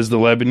 Because the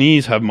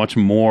Lebanese have much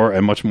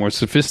more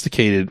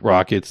sophisticated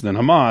rockets than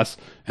Hamas,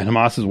 and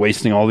Hamas is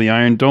wasting all the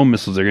Iron Dome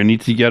missiles. They're going to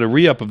need to get a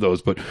re-up of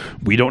those, but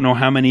we don't know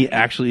how many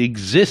actually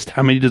exist.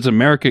 How many does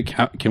America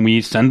count? Can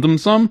we send them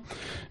some?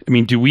 I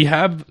mean, do we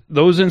have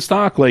those in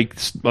stock? Like,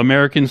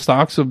 American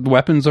stocks of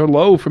weapons are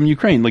low from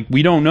Ukraine. Like,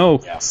 we don't know.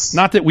 Yes.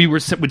 Not that we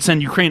would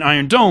send Ukraine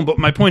Iron Dome, but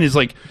my point is,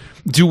 like,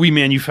 do we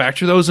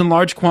manufacture those in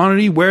large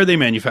quantity? Where are they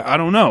manufactured? I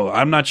don't know.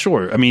 I'm not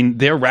sure. I mean,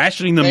 they're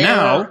rationing them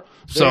now.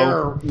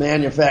 They're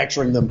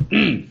manufacturing them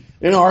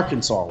in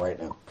Arkansas right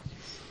now.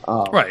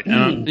 Right.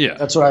 Yeah.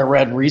 That's what I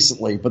read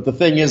recently. But the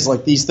thing is,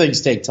 like, these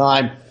things take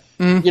time.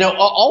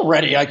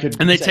 Already I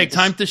could. And they take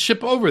time to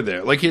ship over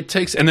there. Like, it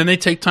takes, and then they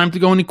take time to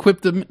go and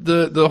equip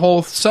the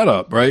whole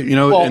setup, right?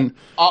 All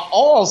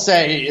I'll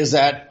say is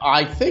that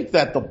I think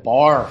that the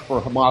bar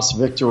for Hamas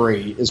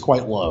victory is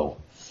quite low.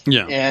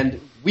 Yeah. And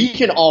we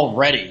can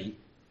already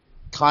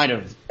kind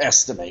of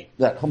estimate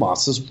that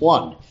Hamas has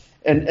won.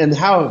 And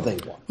how have they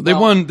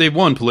won? They've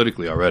won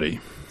politically already.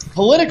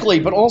 Politically,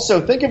 but also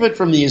think of it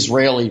from the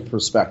Israeli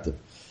perspective.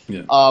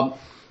 Yeah.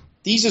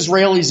 These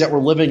Israelis that were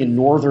living in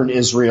northern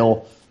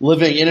Israel,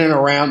 living in and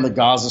around the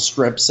Gaza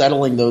Strip,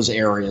 settling those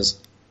areas,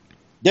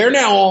 they're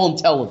now all in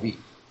Tel Aviv.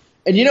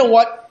 And you know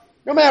what?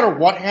 No matter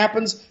what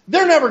happens,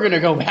 they're never going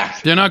to go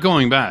back. They're not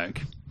going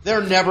back.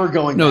 They're never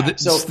going back.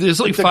 So there's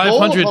like the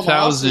goal of 500,000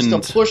 Hamas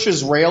is to push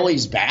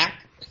Israelis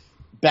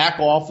back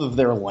off of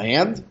their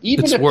land,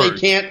 even if they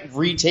can't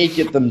retake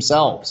it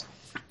themselves.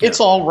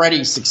 It's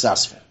already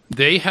successful.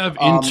 They have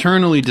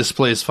internally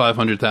displaced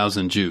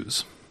 500,000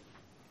 Jews.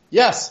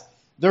 Yes,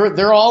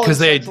 they're all because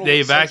they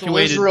evacuated Central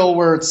Israel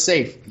where it's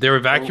safe. They're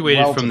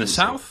evacuated from the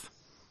south,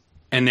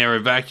 and they're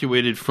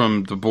evacuated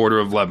from the border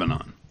of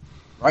Lebanon.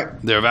 Right.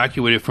 They're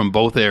evacuated from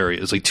both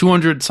areas, like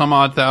 200 some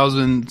odd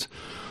thousand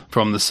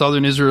from the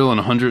southern Israel and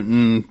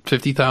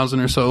 150,000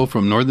 or so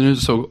from northern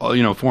Israel.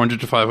 So 400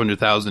 to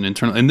 500,000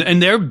 internal,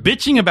 and they're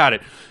bitching about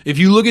it. If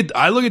you look at,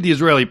 I look at the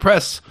Israeli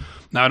press.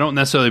 Now, I don't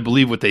necessarily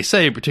believe what they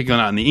say,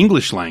 particularly not in the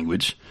English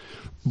language,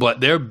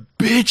 but they're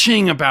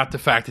bitching about the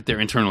fact that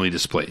they're internally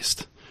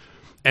displaced.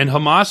 And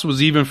Hamas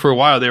was, even for a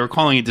while, they were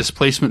calling it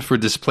displacement for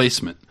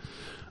displacement.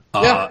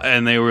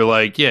 And they were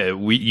like,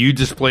 you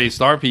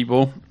displaced our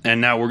people, and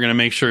now we're going to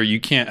make sure you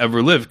can't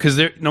ever live. Because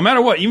no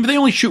matter what, even if they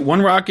only shoot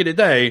one rocket a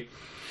day,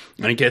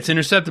 and it gets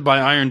intercepted by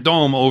Iron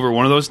Dome over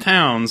one of those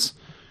towns,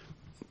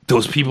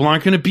 those people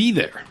aren't going to be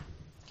there.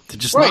 They're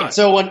just right. not.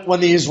 So when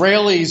the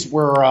Israelis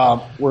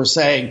were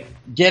saying,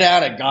 get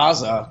out of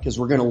Gaza because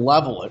we're going to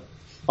level it,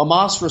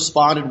 Hamas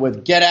responded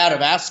with, get out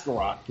of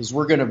Ascalon because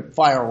we're going to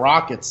fire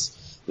rockets.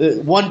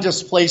 One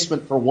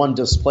displacement for one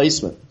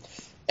displacement.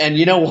 And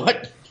you know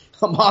what?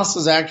 Hamas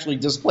has actually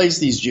displaced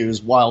these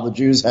Jews while the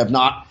Jews have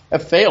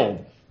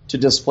failed to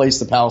displace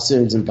the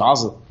Palestinians in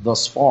Gaza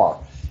thus far.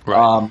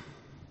 Right.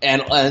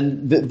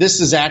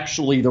 This is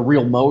actually the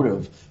real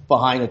motive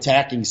behind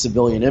attacking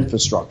civilian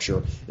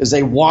infrastructure, is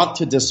they want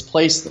to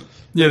displace them.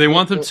 Yeah, they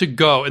want them to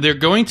go. They're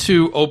going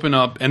to open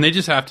up, and they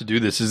just have to do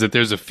this, is that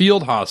there's a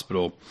field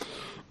hospital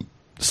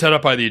set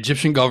up by the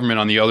Egyptian government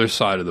on the other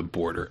side of the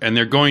border, and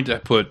they're going to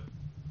put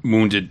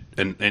wounded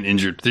and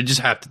injured. They just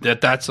have to.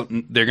 That's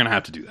something they're going to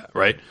have to do that,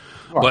 right?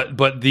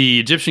 But the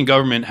Egyptian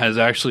government has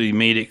actually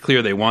made it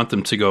clear they want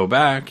them to go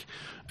back.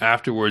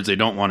 Afterwards, they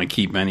don't want to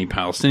keep any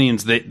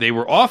Palestinians. They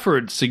were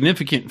offered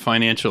significant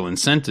financial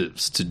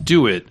incentives to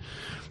do it.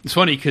 It's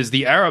funny because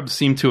the Arabs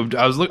seem to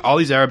have. All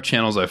these Arab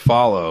channels I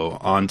follow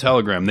on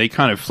Telegram, they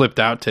kind of flipped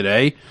out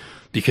today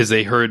because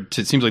they heard.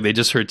 It seems like they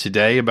just heard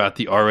today about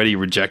the already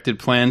rejected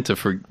plan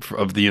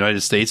of the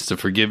United States to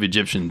forgive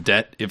Egyptian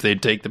debt if they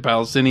take the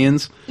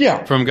Palestinians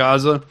from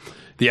Gaza.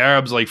 The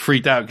Arabs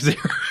freaked out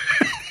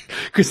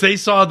because they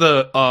saw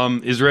the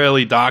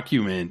Israeli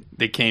document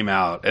that came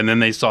out, and then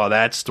they saw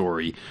that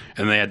story,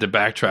 and they had to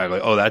backtrack.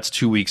 Oh, that's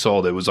 2 weeks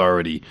old. It was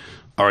already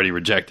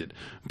rejected.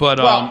 But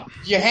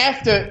you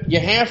have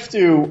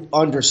to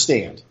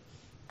understand.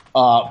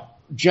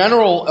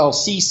 General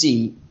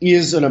El-Sisi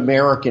is an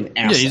American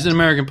asset. Yeah, he's an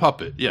American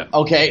puppet. Yeah.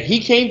 Okay, he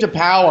came to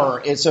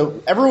power, and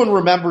so everyone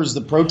remembers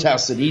the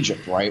protests in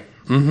Egypt, right?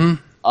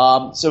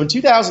 Mm-hmm. So in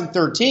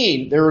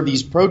 2013, there were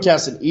these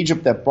protests in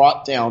Egypt that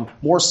brought down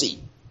Morsi,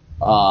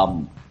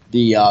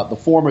 the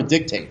former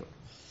dictator.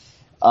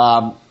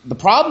 The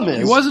problem is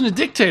he wasn't a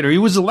dictator; he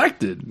was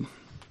elected.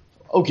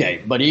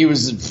 Okay, but he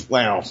was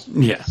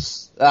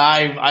Yes.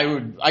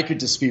 I could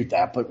dispute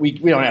that, but we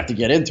don't have to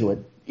get into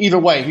it. Either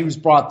way, he was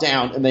brought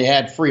down, and they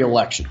had free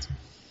elections.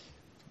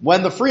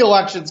 When the free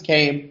elections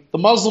came, the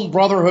Muslim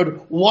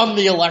Brotherhood won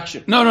the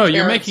election. No,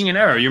 you're making an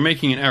error. You're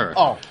making an error.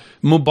 Oh.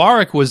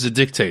 Mubarak was the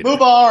dictator.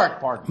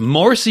 Pardon.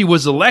 Morsi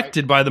was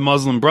elected by the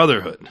Muslim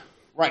Brotherhood.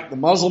 Right, the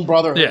Muslim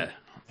Brotherhood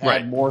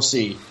had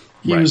Morsi.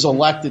 He was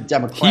elected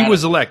democratically. He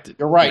was elected.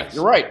 You're right. Yes.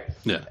 You're right.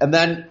 Yeah. And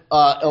then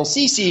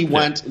El-Sisi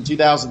went in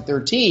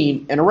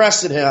 2013 and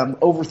arrested him,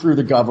 overthrew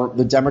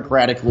the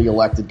democratically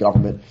elected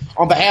government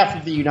on behalf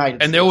of the United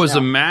States. And there was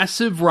a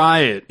massive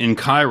riot in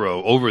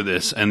Cairo over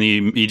this, and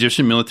the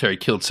Egyptian military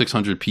killed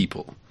 600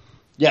 people.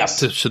 Yes.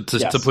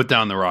 To put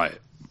down the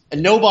riet.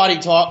 And nobody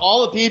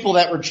all the people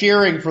that were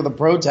cheering for the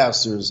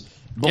protesters.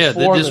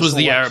 This was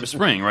the Arab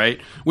Spring,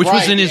 right? Which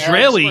was an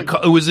Israeli.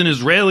 It was an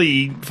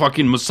Israeli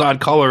fucking Mossad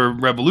color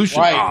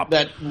revolution op.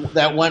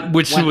 That went,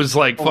 which was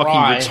fucking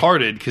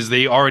retarded because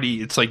they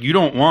already. It's like you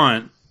don't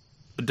want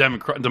a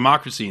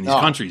democracy in these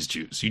countries,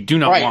 Jews. You do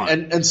not want.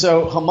 And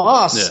so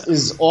Hamas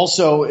is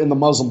also in the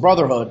Muslim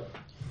Brotherhood.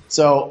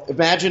 So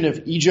imagine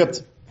if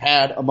Egypt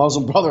had a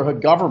Muslim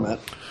Brotherhood government.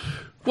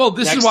 Well,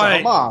 this is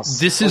why. Hamas.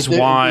 This is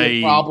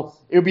why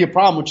it would be a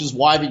problem, which is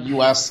why the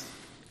U.S.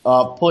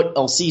 Put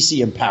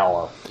El-Sisi in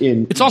power.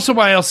 It's also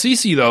why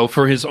El-Sisi, though,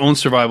 for his own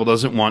survival,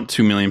 doesn't want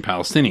 2 million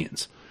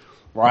Palestinians.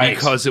 Right.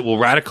 Because it will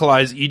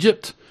radicalize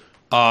Egypt.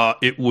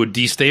 It would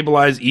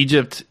destabilize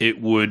Egypt. It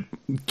would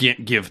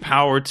give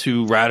power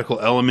to radical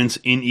elements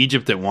in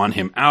Egypt that want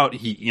him out.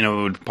 It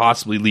would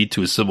possibly lead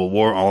to a civil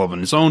war all of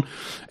on its own.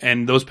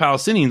 And those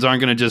Palestinians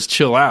aren't going to just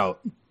chill out.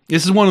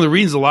 This is one of the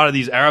reasons a lot of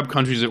these Arab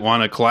countries that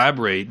want to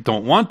collaborate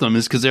don't want them,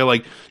 is because they're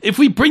like, if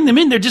we bring them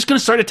in, they're just going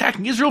to start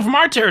attacking Israel from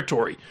our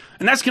territory,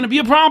 and that's going to be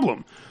a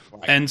problem.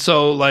 Right. And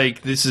so,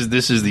 this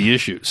is the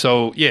issue.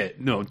 So,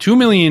 2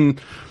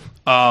 million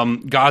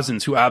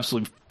Gazans who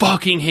absolutely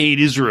fucking hate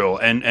Israel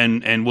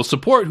and will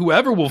support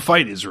whoever will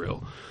fight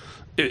Israel.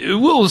 It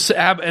will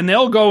have, and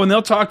they'll go and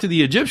they'll talk to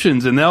the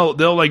Egyptians, and they'll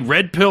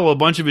red pill a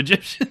bunch of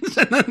Egyptians,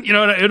 and then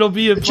it'll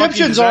be a Egyptians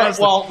fucking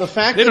disaster. The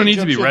fact they don't need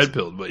to be red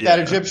pilled, but that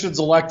Egyptians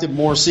elected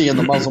Morsi and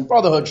the Muslim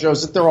Brotherhood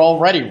shows that they're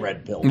already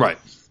red pilled. Right.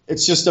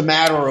 It's just a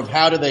matter of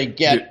how do they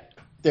get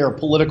their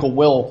political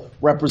will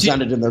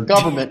represented in their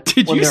government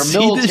when their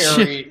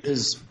military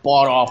is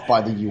bought off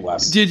by the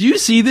U.S. Did you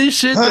see this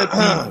shit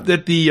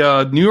that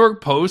the New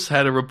York Post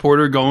had a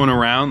reporter going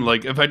around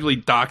effectively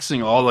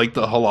doxing all the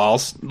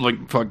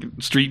halal fucking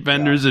street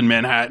vendors in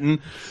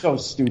Manhattan? So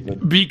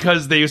stupid.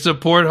 Because they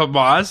support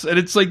Hamas, and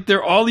it's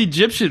they're all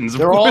Egyptians.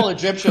 They're all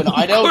Egyptian.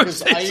 I know,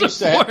 because I used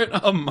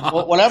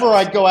to whenever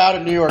I'd go out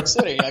in New York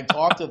City, I'd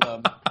talk to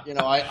them.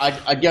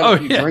 I'd get a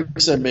few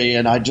drinks in me,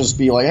 and I'd just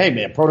be like, "Hey,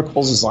 man,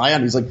 Protocols of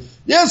Zion." He's like,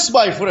 "Yes,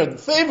 my friend,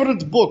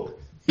 favorite book.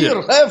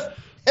 Here, have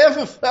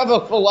a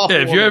falafel."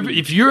 Yeah,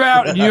 if you're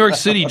out in New York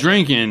City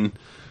drinking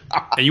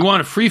and you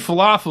want a free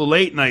falafel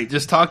late night,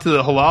 just talk to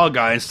the halal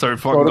guy and start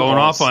fucking going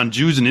off on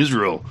Jews in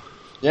Israel.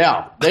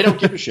 Yeah, they don't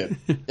give a shit.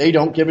 They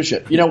don't give a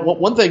shit. You know,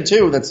 one thing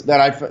too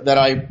that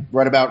I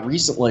read about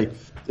recently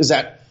is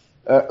that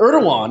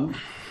Erdogan,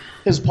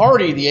 his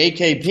party, the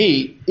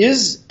AKP,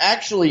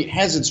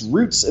 has its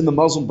roots in the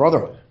Muslim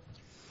Brotherhood,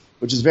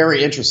 which is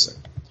very interesting.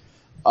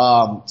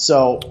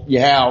 So you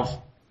have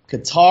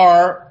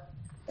Qatar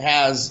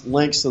has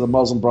links to the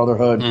Muslim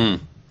Brotherhood.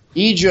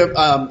 Egypt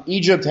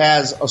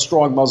has a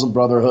strong Muslim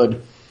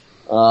Brotherhood,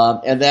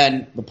 and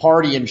then the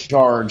party in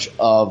charge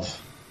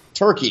of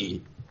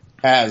Turkey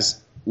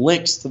has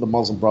links to the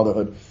Muslim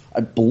Brotherhood.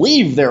 I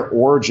believe their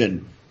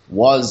origin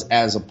was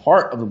as a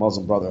part of the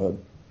Muslim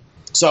Brotherhood.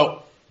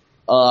 So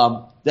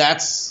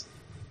that's,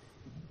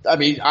 I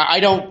mean,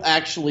 I don't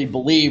actually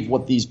believe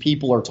what these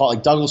people are talking.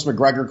 Like Douglas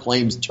McGregor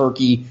claims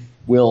Turkey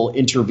will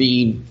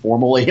intervene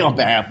formally on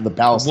behalf of the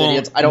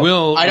Palestinians.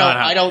 Well,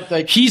 I don't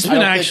think he's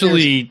been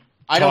actually.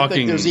 I don't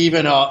think there's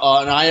even an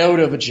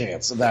iota of a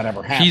chance of that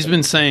ever happening. He's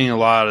been saying a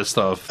lot of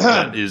stuff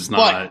that is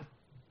not.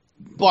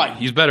 But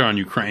he's better on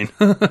Ukraine.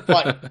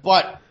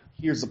 but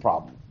here's the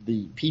problem: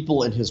 the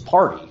people in his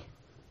party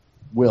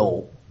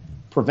will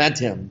prevent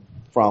him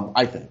from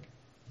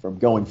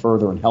going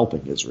further and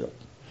helping Israel.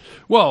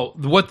 Well,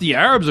 what the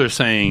Arabs are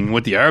saying,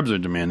 what the Arabs are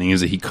demanding,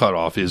 is that he cut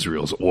off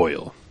Israel's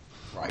oil.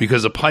 Right.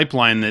 Because a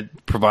pipeline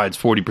that provides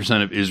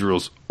 40% of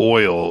Israel's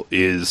oil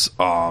is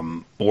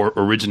or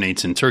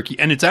originates in Turkey,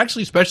 and it's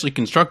actually specially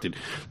constructed.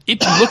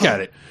 If you look at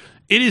it,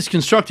 it is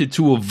constructed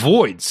to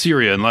avoid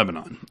Syria and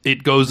Lebanon.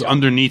 It goes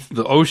underneath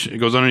the ocean. It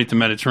goes underneath the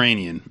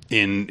Mediterranean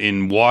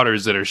in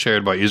waters that are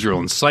shared by Israel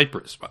and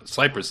Cyprus.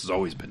 Cyprus has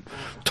always been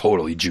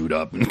totally Jewed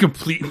up and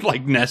complete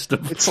nest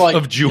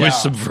of Jewish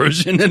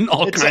subversion and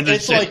all kinds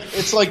of shit.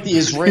 It's like the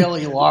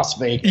Israeli Las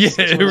Vegas.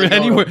 Yeah,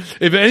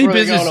 if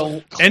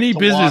any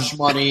business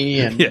money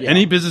and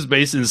any business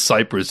based in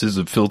Cyprus is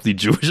a filthy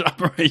Jewish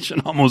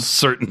operation, almost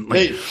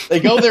certainly.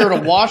 They go there to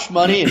wash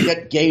money and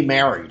get gay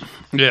married.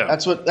 Yeah,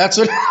 that's what.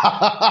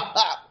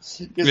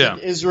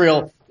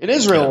 In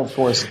Israel, of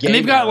course, and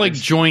they've got like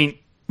joint.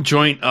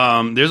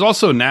 There's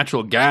also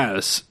natural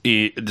gas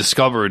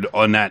discovered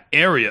on that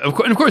area, and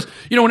of course,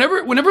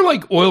 whenever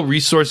like oil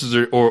resources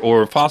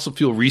or fossil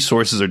fuel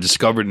resources are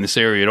discovered in this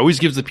area, it always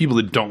gives the people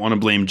that don't want to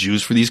blame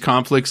Jews for these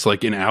conflicts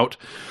like an out.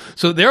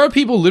 So there are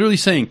people literally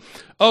saying,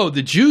 "Oh,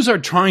 the Jews are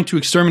trying to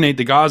exterminate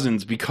the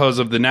Gazans because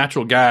of the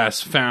natural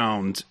gas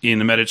found in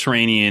the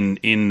Mediterranean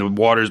in the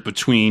waters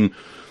between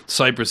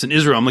Cyprus and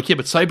Israel." I'm like, yeah,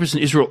 but Cyprus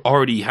and Israel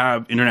already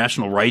have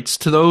international rights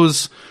to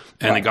those,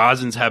 and the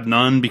Gazans have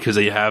none because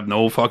they have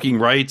no fucking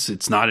rights.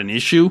 It's not an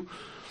issue.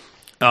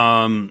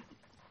 And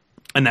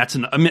that's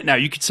now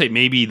you could say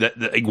maybe that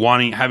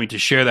having to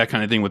share that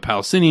kind of thing with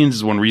Palestinians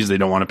is one reason they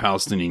don't want a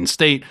Palestinian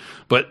state,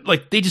 but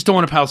like they just don't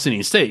want a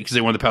Palestinian state because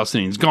they want the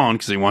Palestinians gone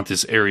because they want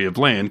this area of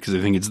land because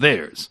they think it's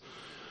theirs.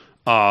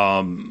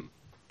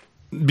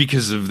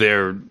 Because of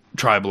their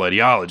tribal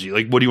ideology.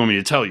 Like, what do you want me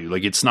to tell you?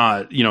 Like, it's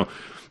not,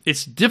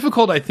 it's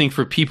difficult, I think,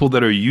 for people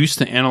that are used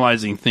to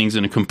analyzing things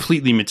in a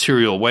completely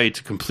material way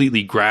to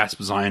completely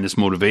grasp Zionist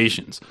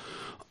motivations.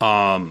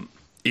 And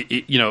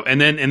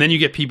then you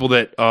get people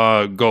that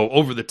go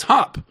over the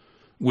top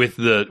with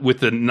the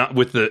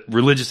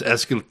religious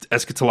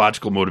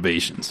eschatological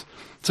motivations.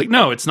 It's like,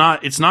 no, it's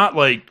not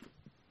like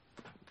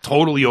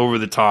totally over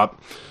the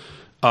top.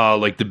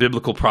 Like the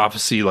biblical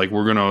prophecy, like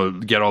we're going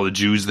to get all the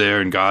Jews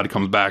there and God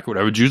comes back or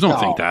whatever. Jews don't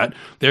think that.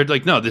 They're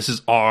like, no, this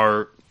is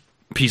our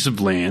piece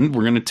of land.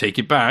 We're going to take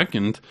it back.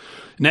 And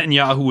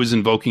Netanyahu was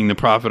invoking the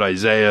prophet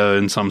Isaiah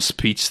in some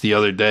speech the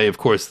other day. Of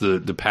course,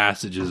 the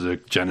passage is a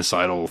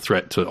genocidal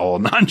threat to all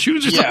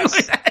non-Jews or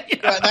something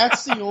like that.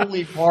 That's the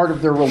only part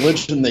of their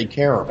religion they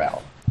care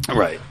about.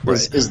 Right.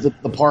 Is the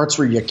parts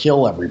where you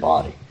kill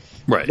everybody.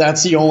 Right.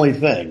 That's the only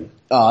thing.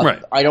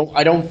 Right. I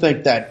don't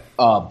think that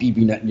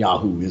Bibi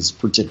Netanyahu is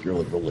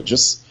particularly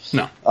religious.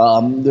 No.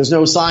 There's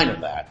no sign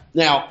of that.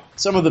 Now,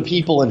 some of the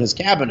people in his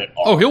cabinet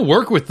are. Oh, he'll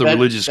work with the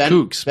religious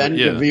kooks. Ben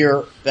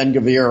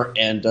Gvir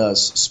and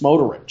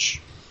Smotrich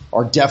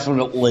are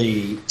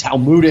definitely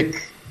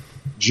Talmudic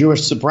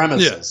Jewish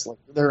supremacists. Yeah. Like,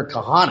 they're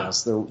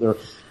Kahanas.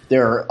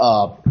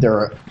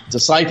 They're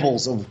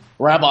disciples of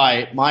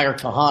Rabbi Meir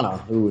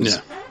Kahana, who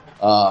is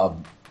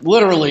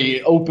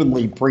literally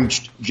openly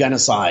preached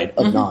genocide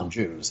of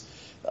non-Jews.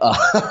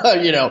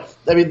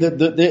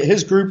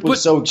 His group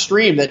was so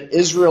extreme that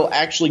Israel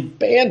actually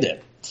banned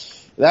it.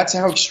 That's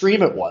how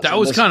extreme it was. That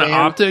was kind of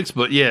optics,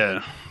 but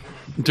yeah,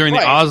 during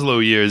the Oslo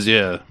years,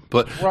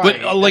 but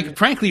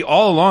frankly,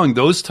 all along,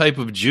 those type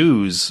of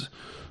Jews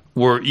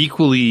were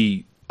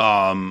equally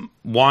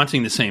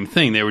wanting the same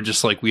thing. They were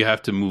just like, we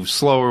have to move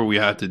slower, we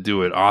have to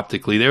do it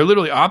optically. They were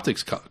literally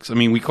optics cucks. I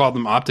mean, we call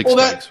them optics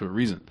cucks for a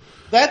reason.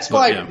 That's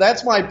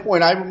my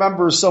point. I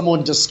remember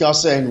someone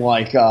discussing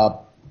like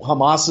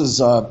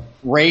Hamas's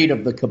raid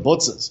of the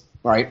kibbutzes,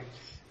 right?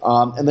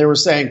 And they were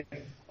saying,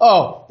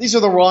 oh, these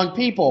are the wrong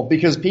people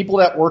because people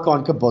that work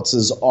on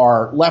kibbutzes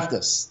are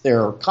leftists.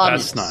 They're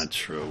communists. That's not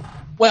true.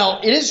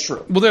 Well, it is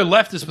true. Well, they're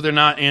leftists, but they're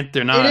not. It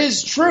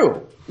is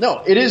true.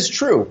 No, it is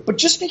true. But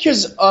just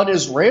because an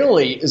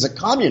Israeli is a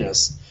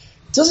communist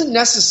doesn't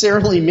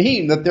necessarily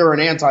mean that they're an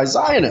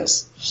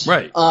anti-Zionist.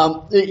 Right.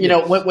 You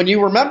know, when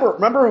you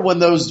remember when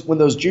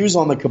those Jews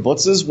on the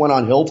kibbutzes went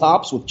on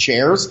hilltops with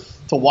chairs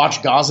to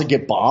watch Gaza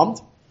get bombed?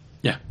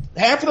 Yeah.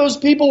 Half of those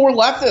people were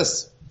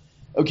leftists.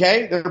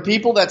 Okay? They're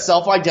people that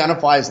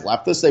self-identify as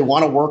leftists. They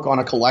want to work on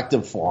a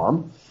collective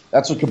farm.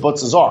 That's what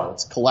kibbutzes are.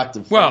 It's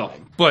collective farming.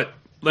 Well, but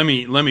let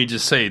me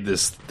just say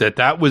this,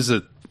 that was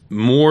a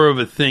more of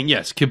a thing.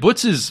 Yes,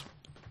 kibbutzes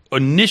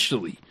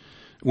initially,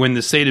 when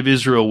the state of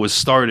Israel was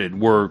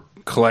started, were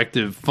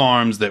collective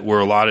farms that were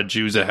a lot of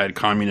Jews that had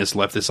communist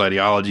leftist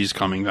ideologies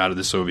coming out of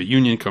the Soviet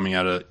Union, coming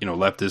out of,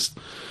 leftist,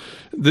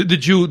 the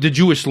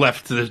Jewish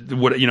left,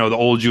 the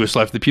old Jewish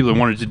left, the people that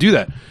wanted to do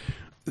that.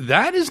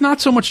 That is not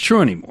so much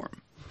true anymore.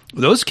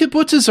 Those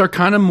kibbutzes are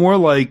kind of more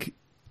like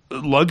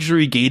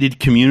luxury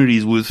gated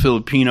communities with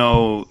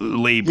Filipino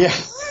labor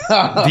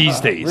these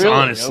days. Really?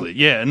 Honestly,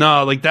 yeah,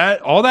 no, like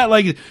that, all that.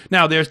 Like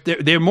now,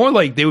 they're more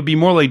like, they would be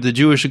more like the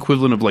Jewish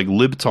equivalent of like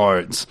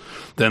libtards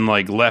than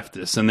like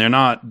leftists, and they're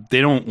not.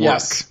 They don't work.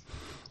 Yes.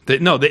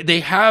 They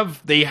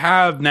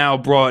have now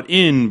brought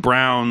in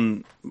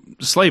brown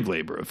slave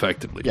labor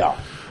effectively. Yeah.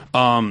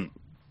 And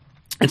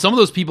some of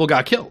those people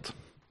got killed.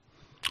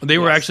 They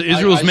were actually,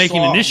 Israel's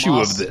making an issue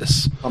of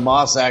this.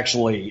 Hamas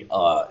actually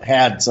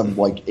had some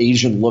like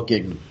Asian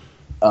looking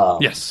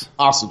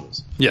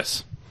hostages.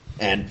 Yes.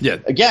 And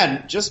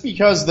again, just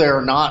because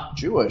they're not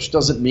Jewish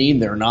doesn't mean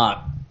they're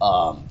not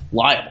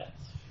liable.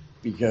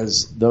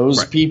 Because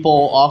those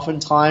people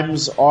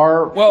oftentimes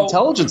are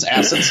intelligence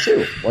assets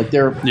too. Like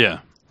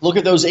look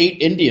at those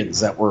 8 Indians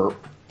that were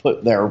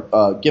put there,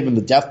 given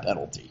the death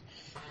penalty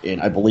in,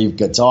 I believe,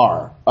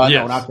 Qatar.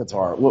 No, not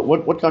Qatar.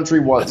 What country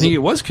was it? I think it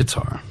was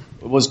Qatar.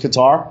 It was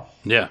Qatar?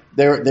 Yeah.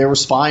 They were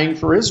spying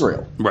for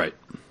Israel. Right.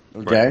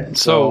 Okay. Right.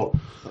 So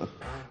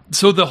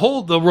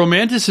the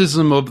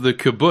romanticism of the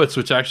kibbutz,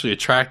 which actually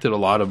attracted a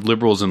lot of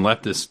liberals and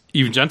leftists,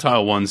 even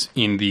Gentile ones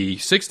in the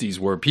 60s,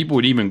 where people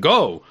would even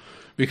go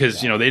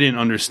because, they didn't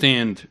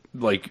understand,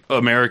 like,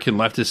 American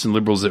leftists and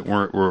liberals that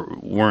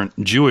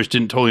weren't Jewish,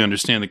 didn't totally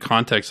understand the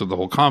context of the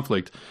whole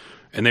conflict.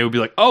 And they would be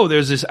like, oh,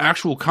 there's this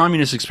actual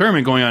communist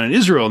experiment going on in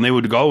Israel. And they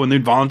would go and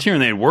they'd volunteer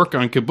and they'd work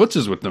on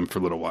kibbutzes with them for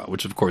a little while,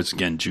 which, of course,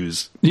 again,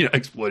 Jews,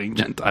 exploiting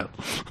Gentile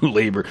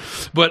labor.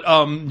 But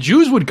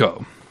Jews would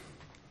go.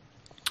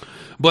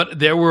 But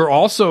there were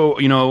also,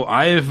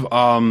 I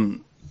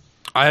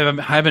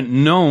haven't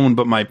known,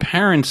 but my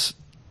parents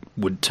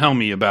would tell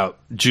me about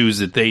Jews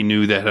that they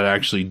knew that had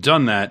actually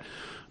done that.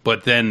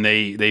 But then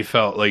they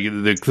felt like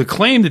the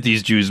claim that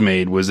these Jews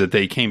made was that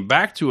they came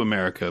back to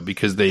America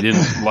because they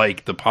didn't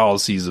like the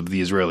policies of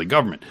the Israeli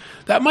government.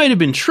 That might have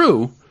been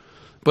true,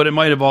 but it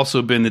might have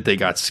also been that they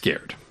got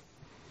scared.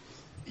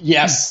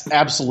 Yes,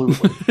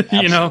 absolutely.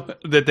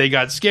 That they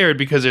got scared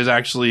because there's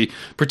actually,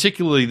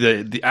 particularly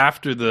the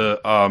after the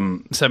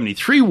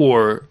 73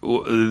 war,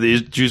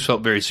 the Jews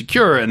felt very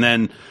secure, and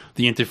then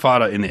the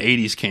Intifada in the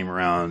 80s came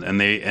around,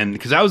 and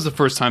because that was the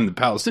first time the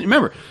Palestinians,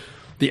 remember,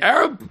 the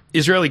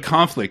Arab-Israeli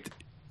conflict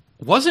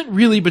wasn't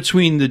really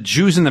between the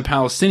Jews and the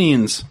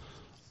Palestinians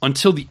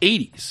until the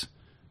 80s.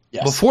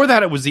 Yes. Before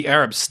that, it was the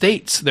Arab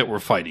states that were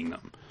fighting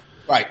them.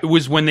 Right. It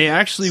was when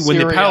Syria, when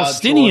the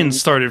Palestinians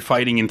started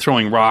fighting and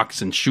throwing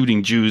rocks and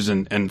shooting Jews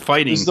and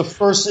fighting. It was the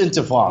first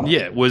Intifada.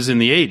 Yeah, it was in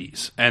the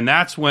 80s. And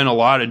that's when a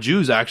lot of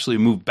Jews actually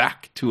moved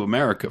back to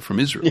America from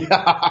Israel.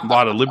 Yeah. A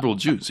lot of liberal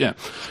Jews, yeah.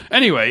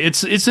 Anyway,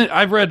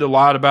 I've read a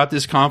lot about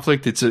this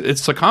conflict.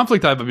 It's a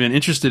conflict I've been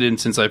interested in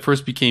since I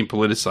first became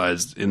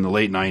politicized in the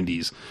late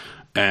 90s.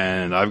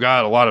 And I've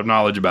got a lot of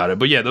knowledge about it.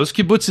 But yeah, those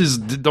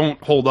kibbutzes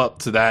don't hold up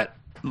to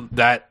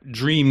that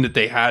dream that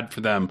they had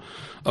for them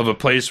of a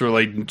place where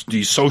like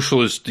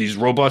these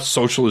robust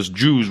socialist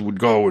Jews would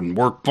go and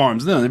work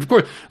farms. Then, of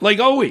course, like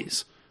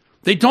always,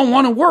 they don't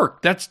want to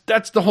work. That's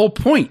the whole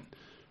point.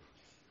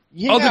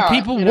 Yeah, other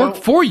people work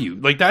for you.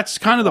 Like that's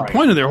kind of the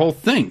point of their whole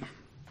thing.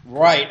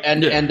 Right,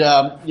 and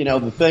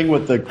the thing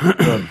with the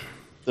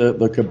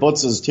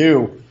kibbutzes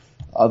too.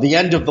 The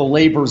end of the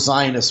labor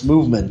Zionist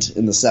movement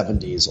in the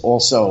 70s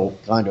also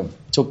kind of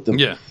took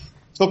the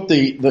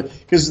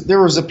because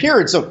there was a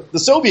period. So the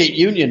Soviet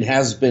Union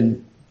has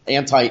been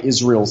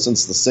anti-Israel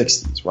since the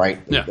 60s, right?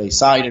 Yeah. They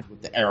sided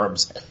with the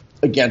Arabs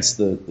against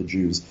the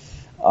Jews.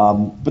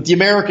 But the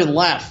American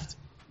left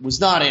was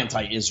not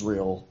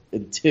anti-Israel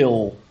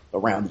until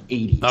around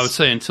the 80s. I would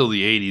say until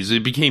the 80s.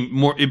 It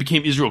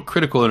became Israel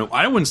critical, and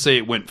I wouldn't say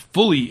it went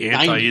fully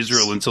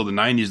anti-Israel 90s. Until the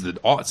 90s, the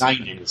aughts.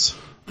 90s.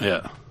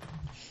 Yeah.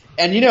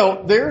 And,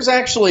 there's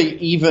actually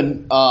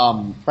even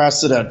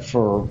precedent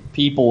for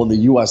people in the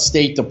U.S.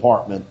 State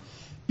Department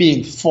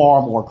being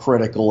far more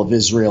critical of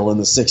Israel in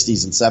the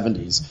 60s and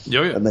 70s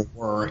than they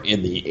were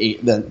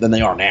than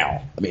they are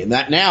now. I mean,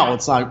 that now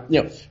it's not.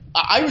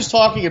 I was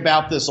talking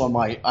about this on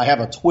I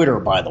have a Twitter,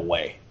 by the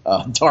way,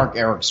 Dark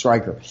Eric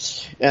Stryker,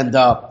 and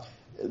I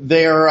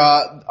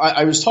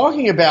was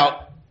talking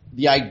about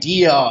the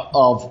idea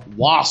of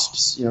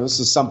WASPs. This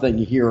is something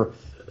you hear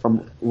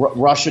from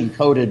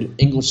Russian-coded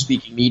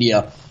English-speaking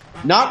media.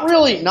 Not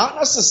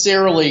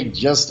necessarily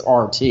just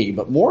RT,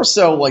 but more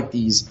so like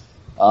these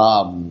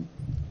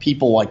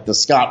people like the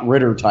Scott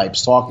Ritter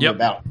types talking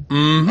about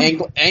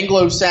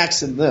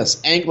Anglo-Saxon this,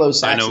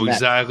 Anglo-Saxon that. I know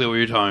exactly what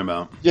you're talking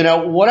about.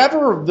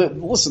 Whatever.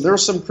 Listen, there are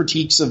some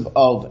critiques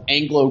of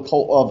Anglo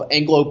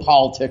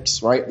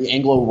politics, right? The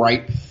Anglo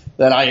right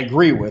that I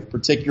agree with,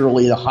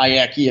 particularly the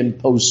Hayekian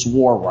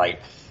post-war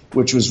right,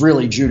 which was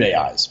really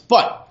Judaized.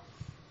 But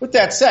with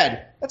that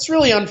said, that's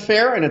really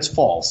unfair and it's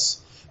false.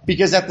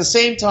 Because at the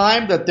same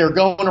time that they're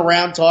going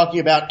around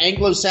talking about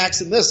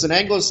Anglo-Saxon this and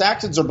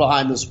Anglo-Saxons are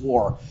behind this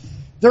war,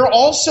 they're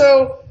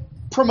also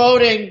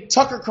promoting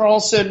Tucker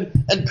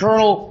Carlson and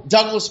Colonel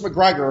Douglas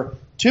Macgregor,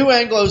 two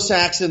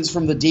Anglo-Saxons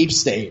from the deep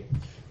state,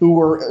 who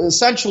were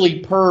essentially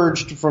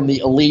purged from the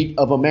elite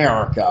of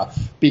America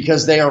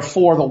because they are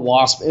for the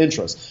WASP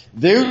interests.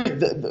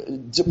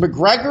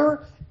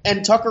 Macgregor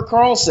and Tucker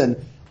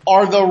Carlson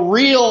are the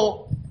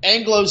real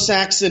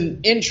Anglo-Saxon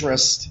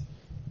interest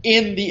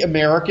in the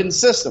American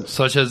system.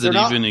 Such as it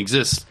even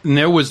exists. And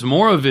there was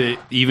more of it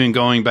even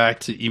going back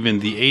to even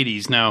the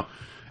 80s. Now,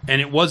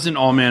 and it wasn't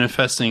all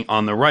manifesting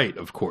on the right,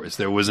 of course.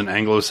 There was an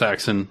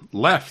Anglo-Saxon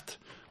left,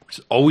 which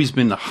has always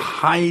been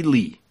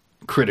highly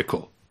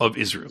critical of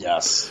Israel.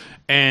 Yes.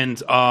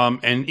 And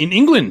in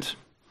England,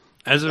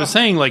 as I was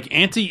saying, like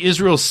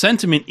anti-Israel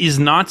sentiment is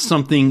not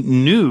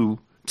something new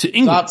to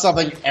England. Not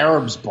something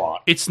Arabs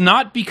brought. It's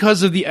not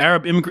because of the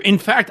Arab immigrant. In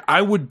fact,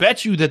 I would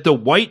bet you that the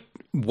white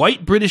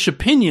British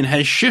opinion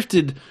has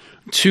shifted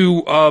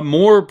to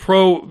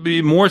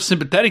more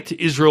sympathetic to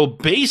Israel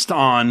based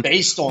on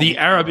the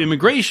Arab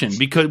immigration,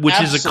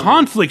 which is a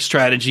conflict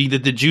strategy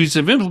that the Jews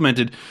have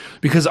implemented.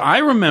 Because I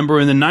remember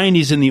in the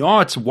 90s and the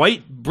aughts,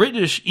 white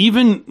British,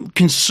 even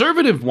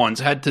conservative ones,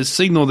 had to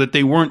signal that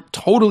they weren't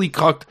totally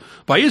cucked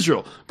by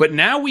Israel. But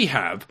now we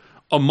have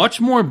a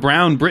much more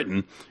brown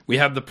Britain. We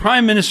have the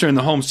Prime Minister and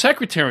the Home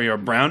Secretary are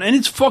brown, and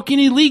it's fucking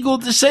illegal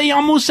to say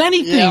almost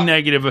anything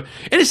negative. And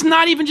it's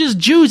not even just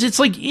Jews, it's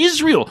like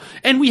Israel.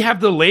 And we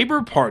have the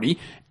Labour Party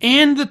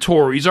and the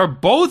Tories are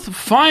both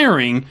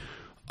firing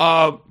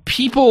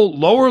people,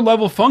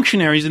 lower-level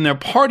functionaries in their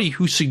party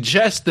who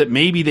suggest that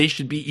maybe they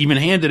should be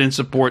even-handed and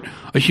support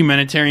a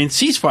humanitarian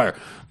ceasefire.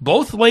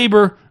 Both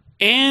Labour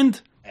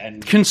and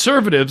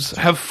conservatives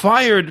have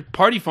fired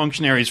party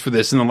functionaries for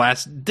this in the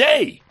last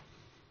day.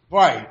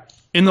 Right.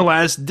 In the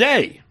last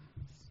day.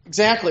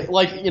 Exactly.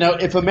 Like,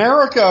 if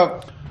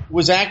America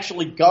was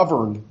actually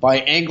governed by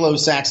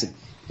Anglo-Saxon,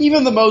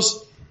 even the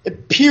most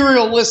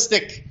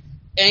imperialistic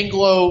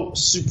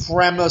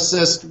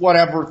Anglo-supremacist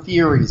whatever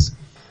theories,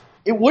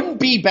 it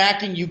wouldn't be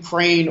backing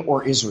Ukraine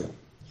or Israel.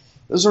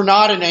 Those are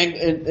not in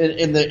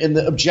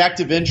the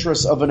objective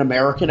interests of an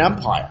American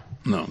empire.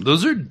 No,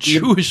 those are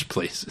Jewish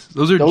places.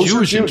 Those are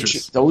Jewish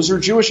interests. Those are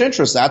Jewish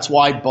interests. That's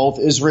why both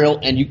Israel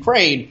and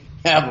Ukraine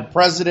have a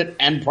president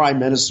and prime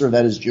minister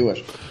that is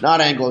Jewish,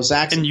 not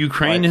Anglo-Saxon. And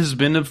Ukraine has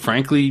been a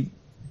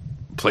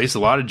place a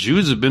lot of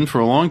Jews have been for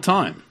a long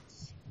time.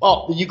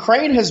 Well,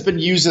 Ukraine has been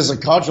used as a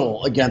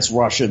cudgel against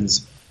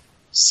Russians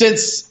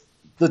since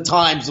the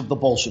times of the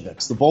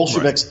Bolsheviks. The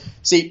Bolsheviks,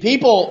 see,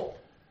 people,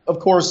 of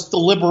course,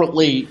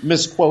 deliberately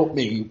misquote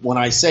me when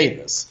I say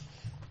this.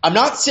 I'm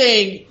not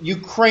saying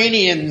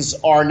Ukrainians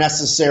are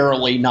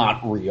necessarily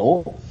not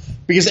real,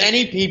 because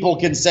any people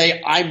can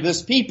say, I'm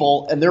this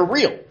people, and they're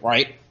real,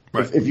 right?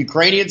 If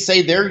Ukrainians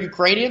say they're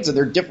Ukrainians and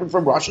they're different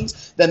from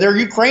Russians, then they're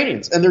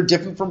Ukrainians and they're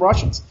different from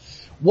Russians.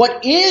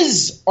 What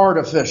is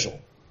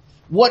artificial,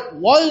 what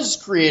was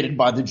created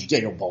by the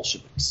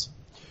Judeo-Bolsheviks,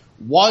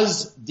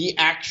 was the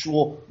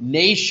actual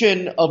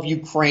nation of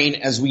Ukraine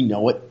as we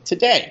know it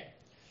today.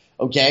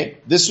 Okay?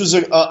 This was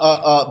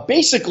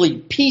basically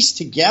pieced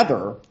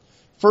together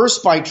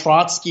first by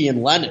Trotsky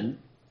and Lenin,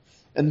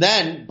 and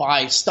then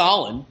by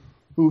Stalin,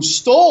 who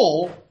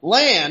stole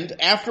land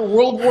after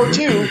World War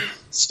II,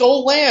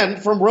 stole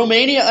land from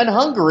Romania and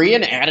Hungary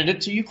and added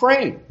it to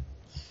Ukraine.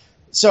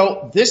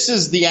 So this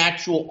is the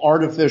actual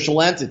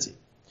artificial entity.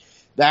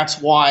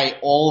 That's why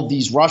all of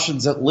these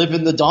Russians that live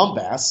in the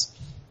Donbass,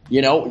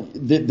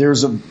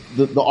 there's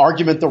the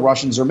argument the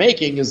Russians are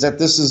making is that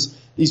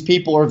these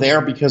people are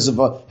there because of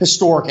a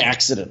historic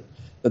accident,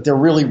 that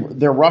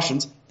they're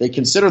Russians. They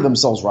consider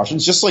themselves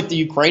Russians, just like the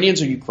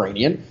Ukrainians are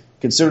Ukrainian,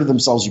 consider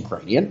themselves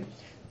Ukrainian.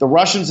 The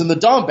Russians in the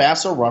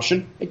Donbass are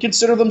Russian and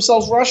consider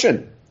themselves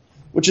Russian,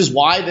 which is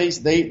why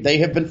they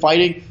have been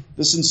fighting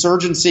this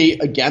insurgency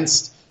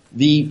against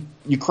the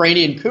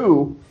Ukrainian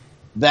coup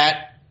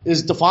that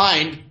is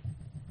defined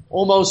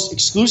almost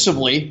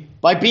exclusively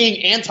by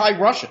being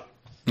anti-Russian.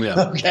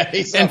 Yeah.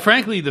 Okay. So, and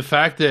frankly, the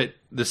fact that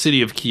the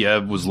city of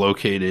Kiev was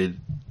located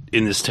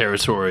in this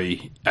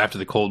territory after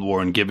the Cold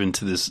War and given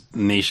to this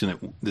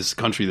this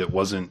country that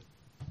wasn't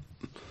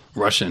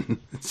Russian,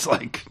 it's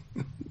like,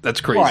 that's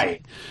crazy.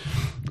 Right.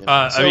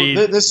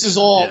 This is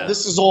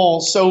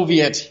all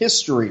Soviet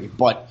history,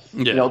 but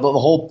the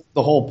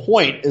whole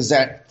point is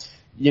that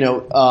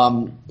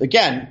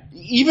again,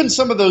 even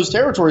some of those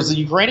territories, the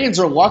Ukrainians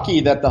are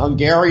lucky that the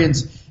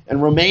Hungarians and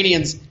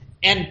Romanians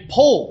and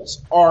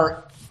Poles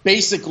are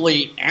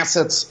basically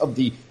assets of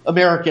the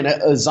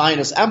American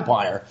Zionist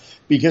empire,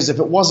 because if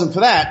it wasn't for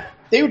that,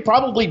 they would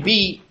probably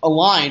be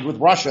aligned with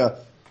Russia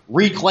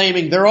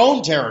reclaiming their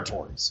own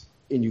territories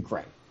in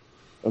Ukraine.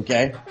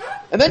 Okay?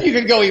 And then you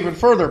can go even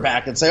further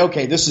back and say,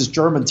 okay, this is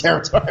German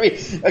territory. I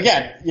mean,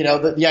 again,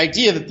 the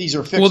idea that these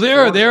are fixed.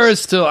 Well, there is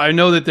still, I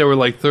know that there were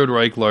like Third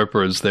Reich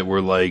LARPers that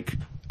were like,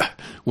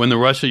 when the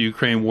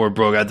Russia-Ukraine war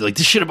broke out, they're like,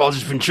 this should have all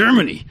just been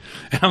Germany.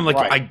 And I'm like,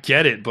 right. I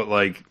get it, but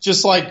like...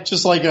 Just like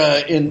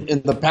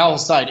in the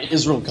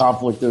Palestine-Israel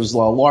conflict, there's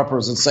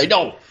LARPers that say,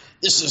 no,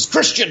 this is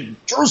Christian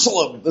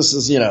Jerusalem. This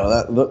is,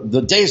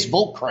 the Deus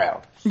Vult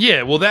crowd.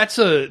 Yeah, well, that's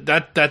a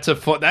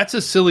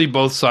silly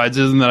both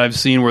sidesism that I've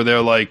seen where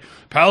they're like,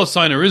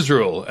 Palestine or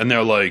Israel, and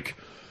they're like,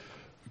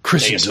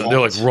 Christians, they're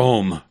like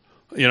Rome.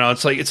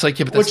 It's like,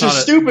 yeah, but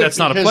that's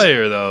not a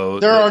player, though.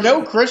 There are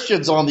no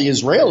Christians on the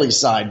Israeli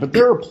side, but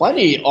there are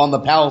plenty on the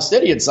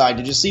Palestinian side.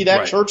 Did you see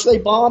that church they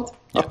bombed?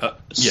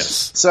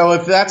 Yes. So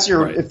if that's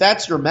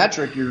your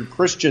metric, you're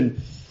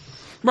Christian.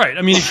 Right.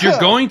 I mean, if you're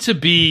going to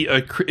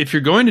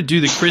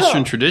do the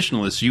Christian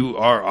traditionalists, you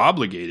are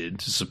obligated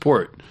to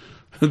support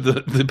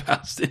the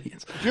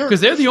Palestinians because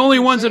they're the only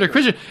ones that are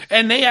Christian,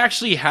 and they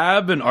actually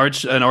have an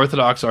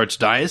Orthodox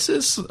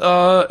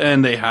archdiocese,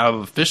 and they have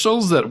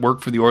officials that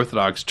work for the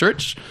Orthodox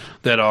Church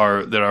that are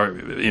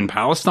in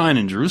Palestine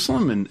and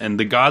Jerusalem, and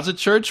the Gaza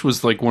Church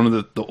was like one of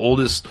the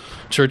oldest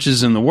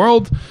churches in the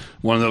world,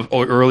 one of the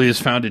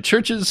earliest founded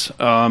churches,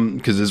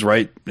 because it's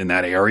right in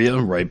that area,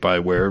 right by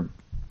where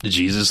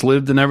Jesus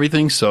lived and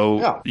everything.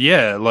 So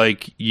yeah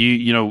like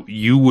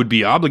you would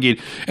be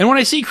obligated. And when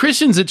I see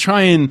Christians that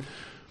try and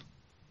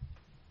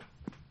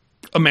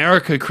I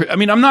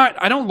mean,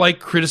 I don't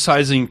like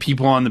criticizing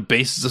people on the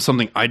basis of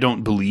something I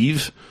don't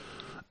believe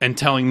and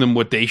telling them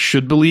what they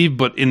should believe.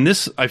 But in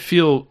this, I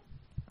feel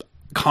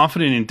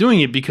confident in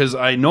doing it because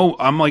I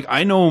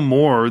know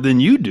more than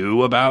you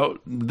do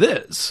about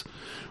this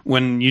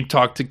when you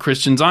talk to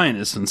Christian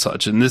Zionists and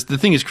such. And the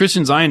thing is,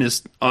 Christian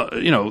Zionists,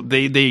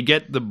 they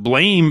get the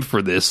blame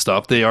for this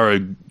stuff. They are a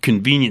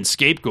convenient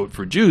scapegoat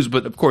for Jews.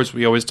 But of course,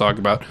 we always talk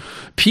about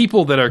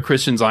people that are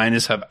Christian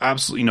Zionists have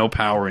absolutely no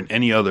power in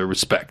any other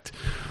respect.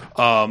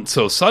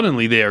 So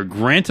suddenly they are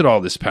granted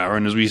all this power.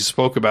 And as we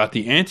spoke about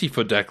the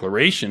Antifa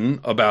declaration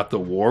about the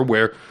war,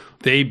 where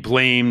they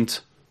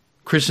blamed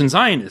Christian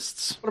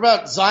Zionists. What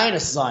about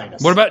Zionists?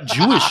 What about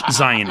Jewish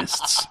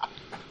Zionists?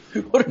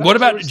 What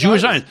about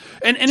Jewish Zionists?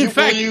 And in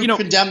fact,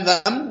 condemn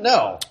them?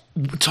 No.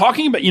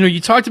 Talking about,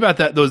 you talked about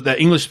that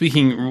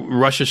English-speaking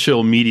Russia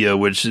shill media,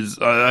 which is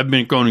I've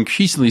been growing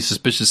increasingly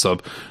suspicious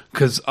of,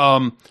 because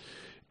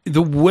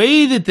the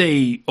way that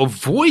they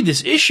avoid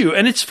this issue,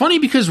 and it's funny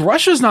because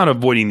Russia's not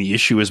avoiding the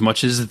issue as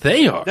much as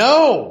they are.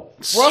 No,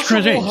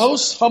 Russia will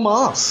host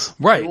Hamas,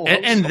 right?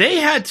 And they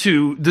had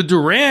to. The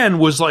Duran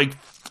was like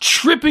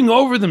tripping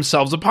over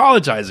themselves,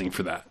 apologizing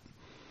for that,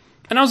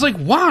 and I was like,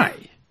 why?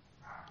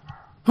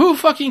 Who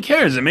fucking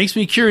cares? It makes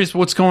me curious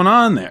what's going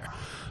on there.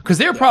 Because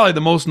they're probably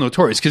the most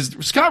notorious. Because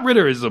Scott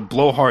Ritter is a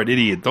blowhard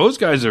idiot. Those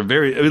guys are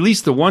at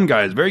least the one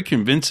guy is very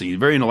convincing. He's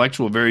very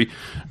intellectual, very,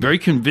 very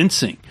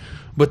convincing.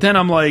 But then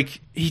I'm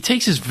like, he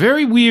takes this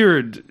very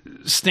weird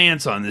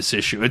stance on this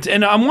issue.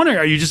 And I'm wondering,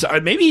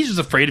 maybe he's just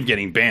afraid of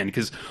getting banned?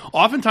 Because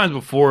oftentimes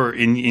before,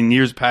 in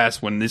years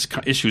past, when this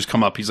issues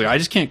come up, he's like, I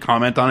just can't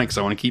comment on it because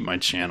I want to keep my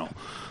channel.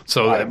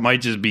 So it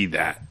might just be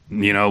that,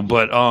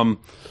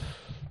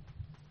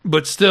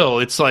 But still,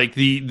 it's like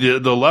the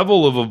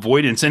level of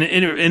avoidance and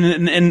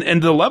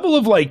the level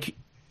of like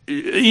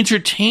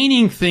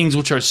entertaining things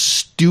which are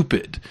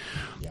stupid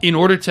in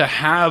order to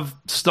have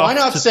stuff Why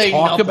not to say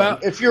talk nothing?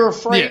 about. If you're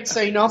afraid,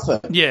 say nothing.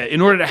 Yeah, in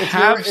order to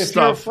have stuff. If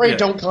you're afraid,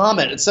 don't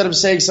comment instead of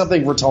saying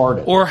something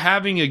retarded or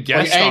having a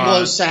guest. Like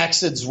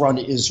Anglo-Saxons run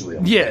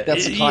Israel. Yeah,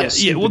 that's the kind of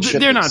stupid Well, shit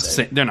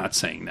they're not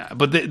saying that,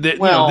 but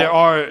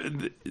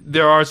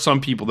there are some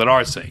people that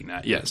are saying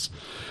that. Yes,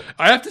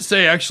 I have to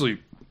say actually.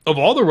 Of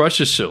all the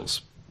Russia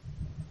shills,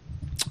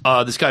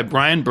 this guy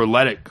Brian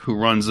Berletic, who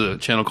runs a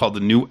channel called The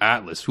New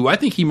Atlas, who I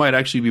think he might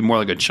actually be more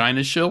like a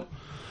China shill,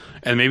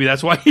 and maybe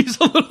that's why he's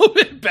a little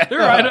bit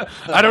better.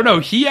 I don't know.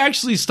 He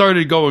actually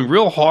started going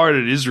real hard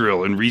at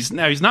Israel in recent.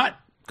 Now he's not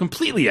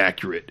completely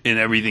accurate in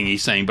everything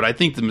he's saying, but I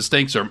think the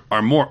mistakes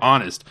are more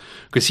honest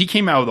because he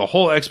came out with a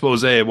whole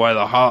expose of why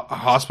the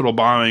hospital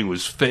bombing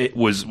was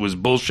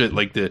bullshit.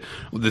 Like the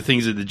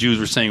things that the Jews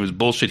were saying was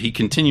bullshit. He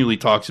continually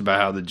talks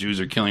about how the Jews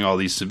are killing all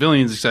these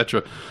civilians,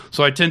 etc.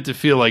 So I tend to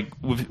feel like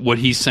what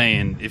he's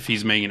saying, if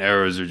he's making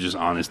errors, are just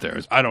honest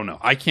errors. I don't know.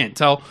 I can't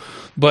tell,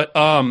 but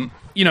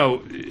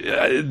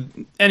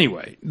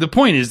anyway, the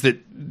point is that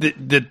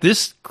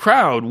this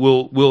crowd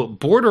will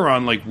border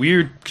on like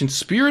weird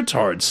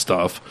conspiratard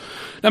stuff.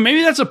 Now,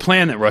 maybe that's a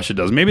plan that Russia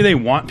does. Maybe they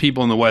want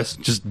people in the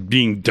West just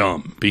being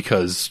dumb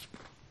because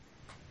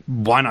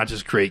why not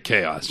just create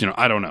chaos?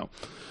 I don't know.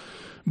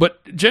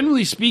 But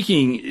generally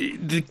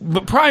speaking,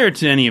 but prior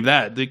to any of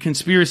that, the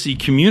conspiracy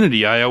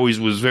community I always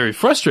was very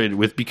frustrated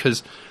with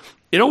because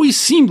it always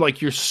seemed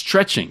like you're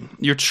stretching.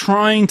 You're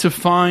trying to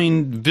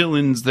find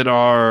villains that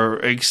are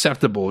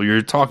acceptable.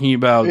 You're talking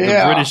about the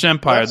British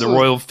Empire, the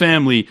royal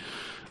family.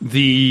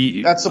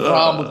 That's the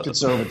problem with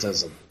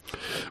conservatism.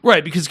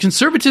 Right, because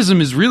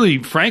conservatism is really,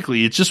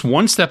 frankly, it's just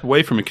one step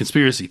away from a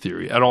conspiracy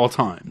theory at all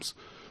times.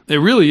 It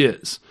really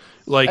is.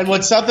 Like, and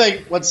when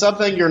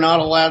something you're not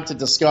allowed to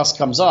discuss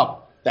comes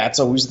up, that's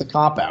always the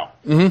cop-out,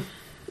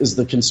 is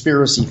the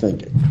conspiracy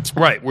thinking.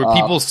 Right, where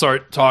people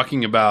start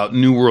talking about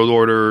New World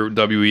Order,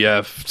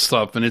 WEF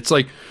stuff, and it's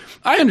like,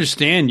 I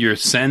understand your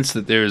sense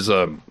that there's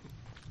a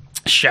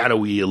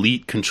shadowy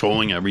elite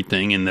controlling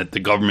everything and that the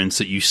governments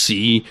that you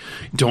see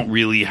don't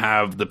really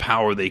have the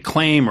power they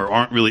claim or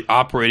aren't really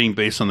operating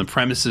based on the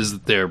premises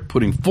that they're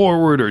putting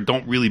forward or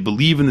don't really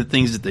believe in the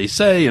things that they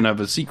say and have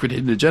a secret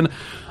hidden agenda.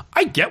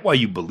 I get why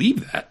you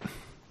believe that.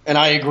 And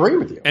I agree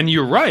with you. And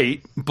you're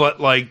right, but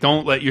like,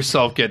 don't let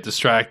yourself get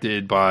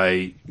distracted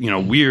by,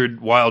 weird,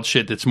 wild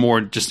shit that's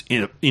more just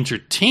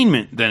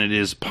entertainment than it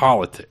is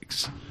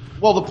politics.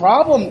 Well, the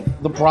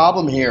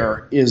problem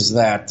here is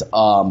that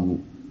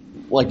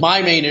like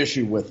my main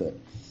issue with it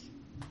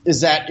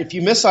is that if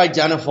you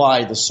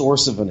misidentify the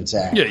source of an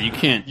attack, you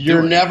can't.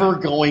 You're never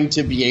going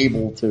to be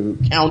able to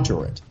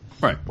counter it.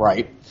 Right.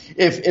 Right.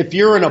 If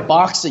you're in a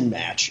boxing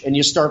match and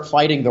you start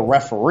fighting the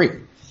referee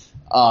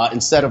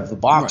instead of the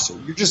boxer,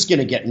 you're just going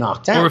to get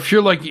knocked out. Or if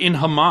you're like in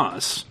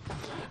Hamas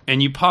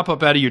and you pop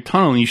up out of your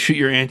tunnel and you shoot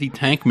your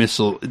anti-tank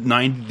missile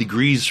 90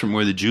 degrees from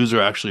where the Jews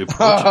are actually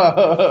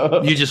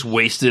approaching, you just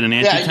wasted an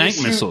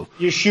anti-tank missile.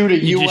 You shoot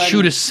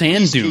a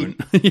sand dune.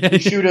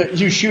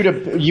 You shoot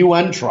a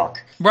UN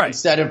truck. Right.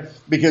 Instead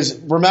of, because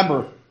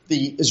remember,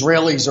 the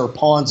Israelis are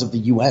pawns of the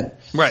UN.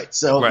 Right.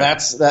 So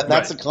that's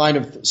a kind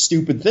of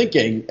stupid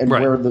thinking and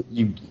where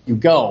you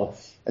go.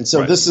 And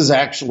so this is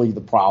actually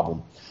the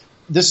problem.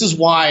 This is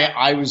why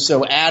I was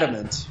so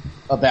adamant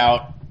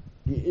about,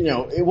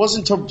 it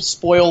wasn't to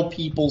spoil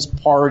people's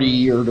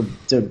party or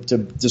to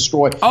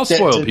destroy. I'll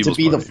spoil people's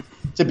party.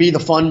 To be the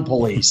fun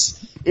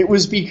police. It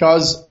was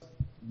because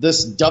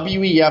this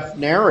WEF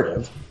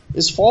narrative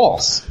is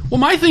false. Well,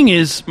 my thing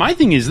is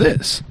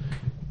this.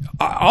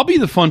 I'll be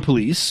the fun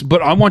police,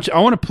 but I want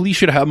a police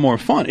should have more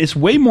fun. It's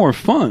way more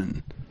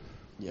fun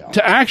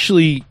to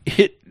actually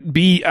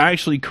be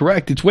actually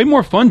correct. It's way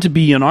more fun to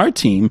be on our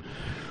team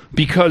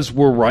because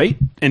we're right,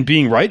 and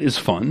being right is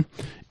fun.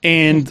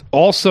 And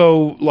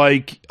also,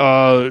 like,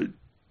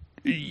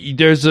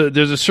 there's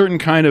a certain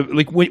kind of,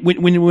 like,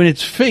 when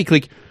it's fake,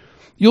 like,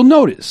 you'll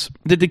notice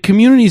that the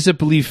communities that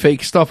believe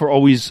fake stuff are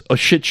always a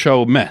shit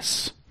show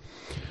mess.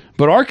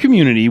 But our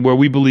community, where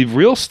we believe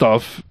real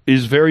stuff,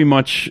 is very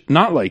much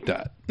not like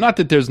that. Not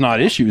that there's not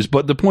issues,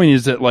 but the point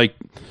is that, like,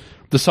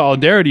 the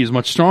solidarity is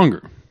much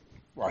stronger.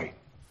 Right.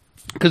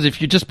 Because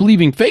if you're just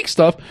believing fake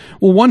stuff,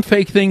 well, one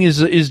fake thing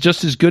is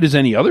just as good as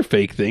any other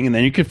fake thing, and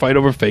then you can fight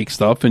over fake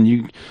stuff,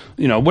 and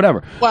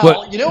whatever. Well,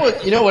 but, you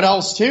know what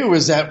else too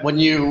is that when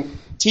you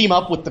team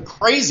up with the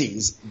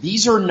crazies,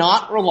 these are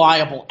not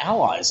reliable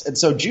allies, and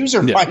so Jews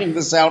are finding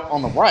this out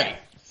on the right.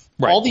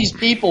 All these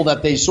people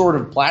that they sort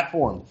of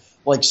platformed,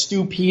 like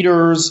Stu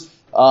Peters,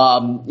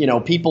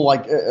 people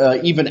like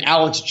even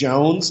Alex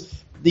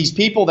Jones, these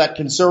people that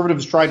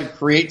conservatives tried to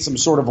create some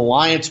sort of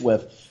alliance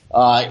with.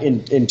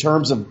 In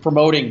terms of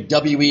promoting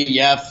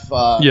WEF,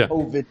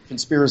 COVID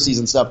conspiracies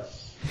and stuff.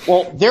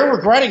 Well, they're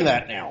regretting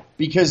that now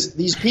because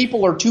these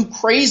people are too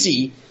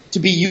crazy to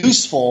be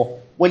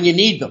useful when you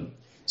need them.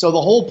 So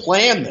the whole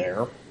plan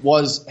there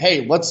was,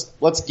 hey, let's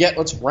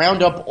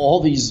round up all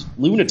these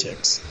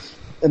lunatics,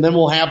 and then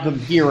we'll have them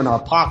here in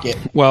our pocket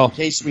in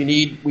case we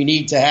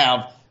need to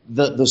have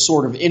the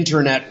sort of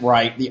internet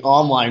right, the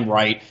online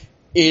right,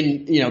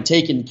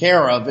 taken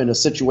care of in a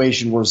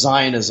situation where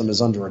Zionism is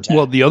under attack.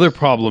 Well, the other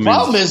problem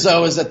is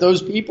that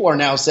those people are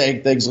now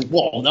saying things like,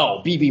 well,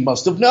 no, Bibi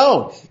must have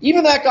known.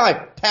 Even that guy,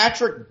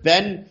 Patrick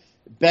Ben,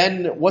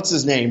 what's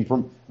his name,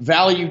 from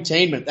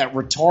Valuetainment, that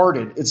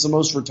retarded. It's the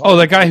most retarded. Oh,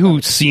 that guy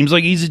who seems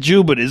like he's a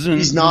Jew but isn't.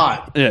 He's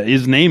not. Yeah,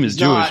 his name is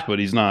Jewish, but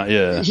he's not.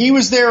 Yeah. He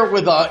was there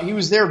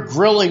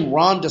grilling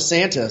Ron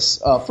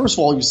DeSantis. First of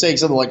all, he was saying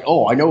something like,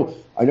 "Oh, I know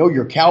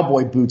your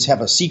cowboy boots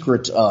have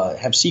secret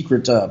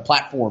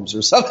platforms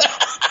or something."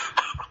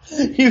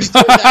 He was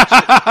doing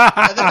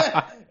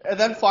that shit. And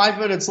then 5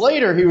 minutes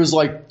later, he was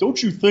like,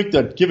 "Don't you think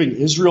that giving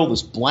Israel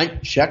this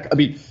blank check? I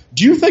mean,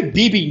 do you think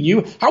Bibi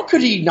knew? How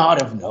could he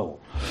not have known?"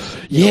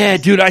 Yeah,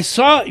 dude,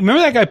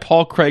 remember that guy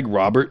Paul Craig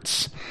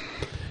Roberts?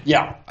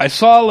 Yeah. I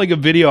saw like a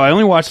video. I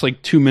only watched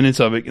like 2 minutes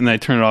of it, and then I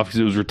turned it off because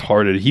it was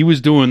retarded. He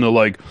was doing the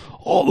like,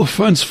 all the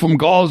fence from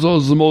Gaza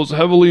is the most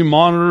heavily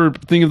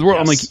monitored thing in the world.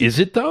 Yes. I'm like, is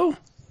it though?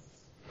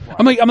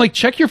 Right. I'm like,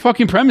 check your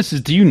fucking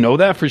premises. Do you know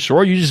that for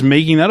sure? You're just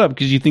making that up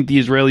because you think the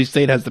Israeli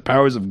state has the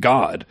powers of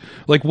God.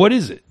 Like, what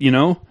is it?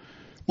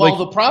 Well,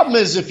 the problem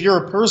is if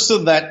you're a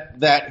person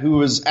that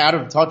who is out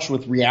of touch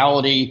with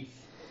reality,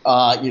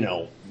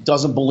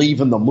 doesn't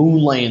believe in the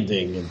moon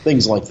landing and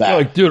things like that.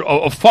 Like, dude,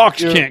 a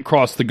fox can't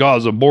cross the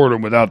Gaza border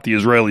without the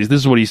Israelis.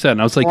 This is what he said.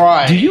 And I was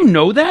like, Do you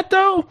know that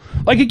though?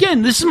 Like,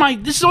 again, this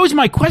is always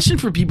my question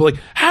for people. Like,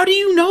 how do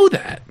you know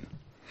that?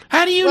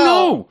 How do you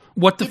know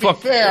what the fuck?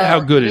 Fair, how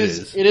good it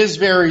is? It is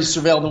very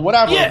surveilled and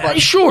whatever. Yeah, but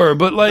sure,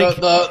 but like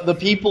the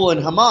people in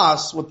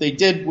Hamas, what they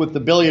did with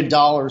the $1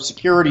 billion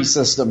security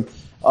system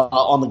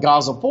on the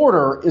Gaza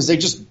border is they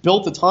just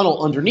built a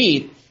tunnel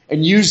underneath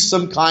and used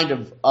some kind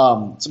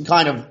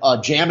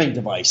of jamming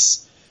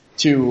device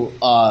to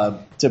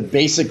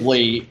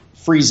basically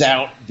freeze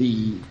out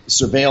the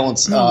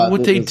surveillance.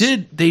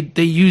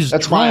 They used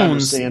that's my drones.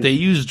 understanding. They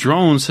used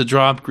drones to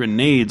drop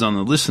grenades on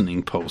the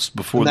listening post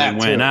before they That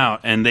went too.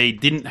 out, and they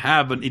didn't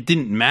have. It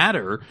didn't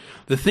matter.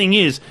 The thing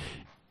is,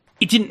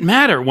 it didn't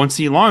matter once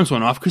the alarms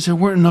went off because there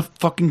weren't enough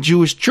fucking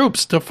Jewish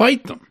troops to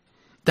fight them.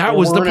 That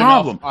was the Weren't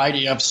problem. enough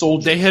IDF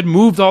soldiers They had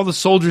moved all the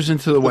soldiers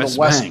into the to West the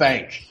West Bank.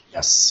 Bank.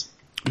 Yes.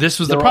 This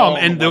was the They're problem. all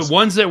on And the the West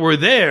ones that were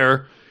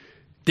there,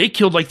 they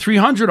killed like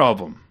 300 of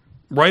them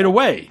right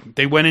away.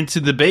 They went into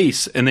the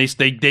base and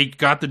they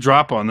got the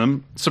drop on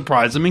them,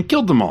 surprised them, and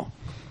killed them all.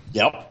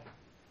 Yep,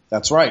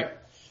 that's right.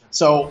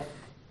 So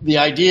the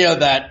idea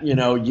that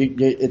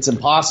it's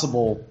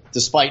impossible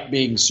despite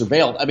being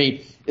surveilled. I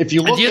mean, if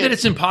you The look idea at that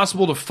it's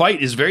impossible to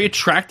fight is very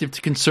attractive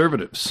to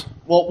conservatives.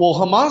 well,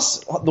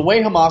 Hamas, the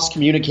way Hamas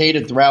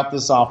communicated throughout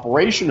this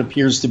operation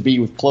appears to be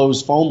with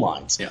closed phone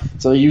lines. Yeah.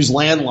 So they use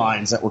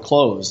landlines that were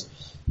closed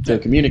to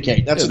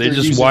communicate. That's what They they're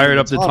just using wired in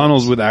up the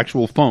tunnels with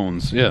actual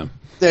phones. Yeah,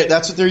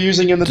 That's what they're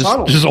using in the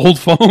tunnels. just old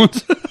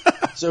phones.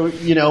 So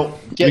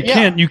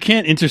You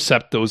can't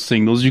intercept those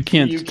signals. You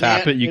can't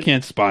tap it. You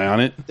can't spy on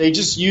it. They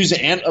just use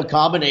a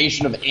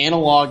combination of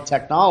analog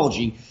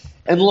technology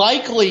and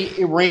likely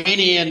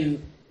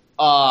Iranian,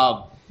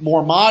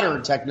 more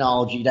modern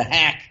technology to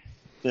hack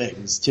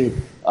things, to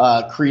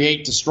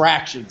create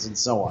distractions and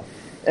so on.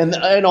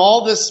 And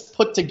all this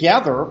put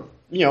together,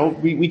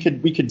 we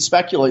could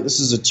speculate this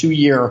is a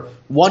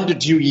 1 to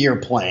 2 year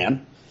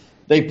plan.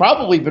 They've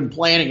probably been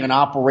planning an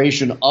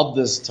operation of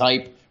this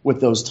type with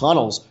those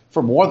tunnels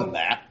for more than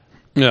that.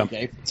 Yeah,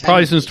 Okay.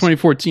 probably since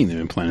 2014 they've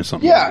been planning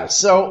something. Yeah, like this.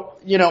 so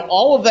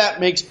all of that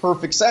makes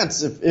perfect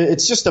sense. If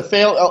it's just a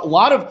fail, a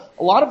lot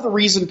of the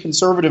reason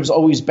conservatives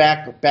always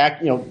back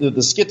the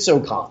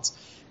schizocons,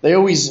 they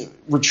always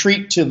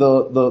retreat to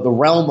the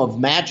realm of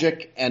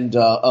magic and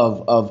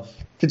of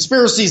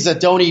conspiracies that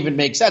don't even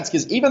make sense.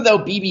 Because even though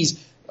Bibi's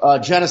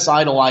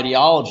genocidal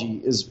ideology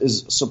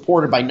is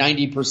supported by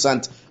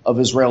 90% of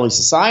Israeli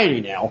society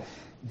now,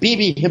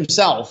 Bibi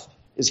himself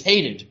is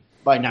hated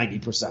by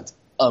 90%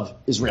 of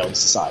Israeli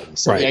society.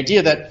 So Right. the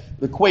idea that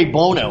the Quai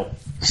Bono,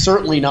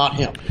 certainly not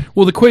him.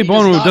 Well, the Quai He does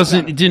Bono not it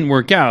have- didn't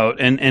work out,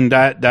 and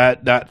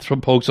that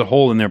pokes a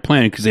hole in their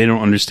plan because they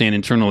don't understand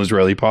internal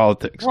Israeli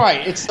politics.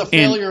 Right. It's the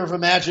failure of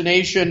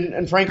imagination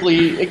and,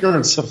 frankly,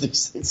 ignorance of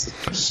these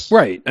things.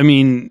 Right. I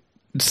mean,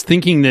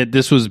 thinking that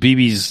this was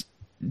Bibi's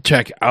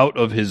check out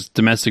of his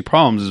domestic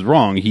problems is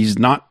wrong. He's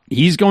not.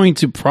 He's going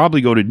to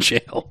probably go to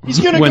jail. He's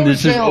going to when go to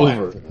this jail is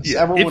over. after this.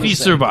 Yeah, Everyone if he is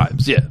saying.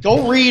 survives. Yeah.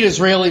 Go read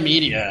Israeli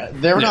media.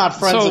 They're not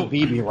friends So- of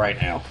Bibi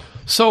right now.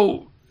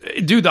 So,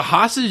 dude, the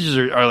hostages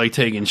are like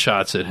taking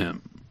shots at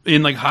him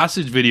in like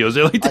hostage videos.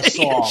 They're like I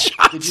taking saw.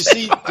 shots.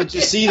 Did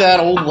you see that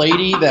old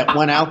lady that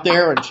went out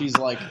there and she's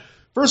like,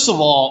 first of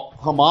all,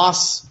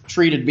 Hamas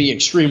treated me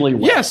extremely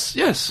well.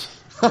 Yes.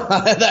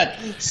 That,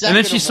 And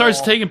then she starts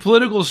taking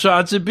political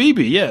shots at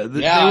Bibi. Yeah,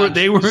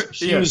 they were.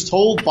 She was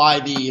told by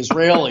the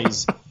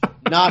Israelis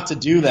not to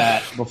do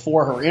that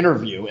before her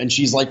interview, and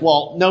she's like,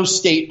 "Well, no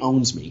state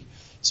owns me,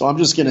 so I'm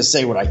just going to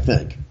say what I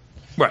think."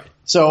 Right.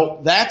 So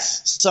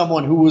that's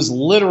someone who was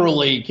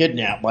literally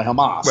kidnapped by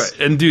Hamas. Right,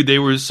 and dude, they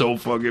were so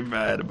fucking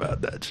mad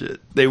about that shit.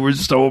 They were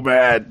so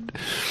mad.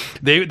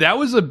 That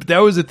was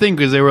a thing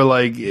because they were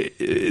like,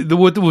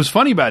 what was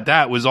funny about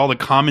that was all the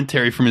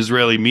commentary from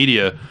Israeli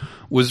media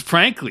was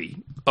frankly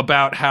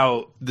about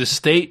how the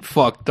state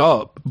fucked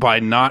up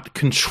by not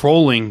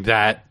controlling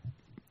that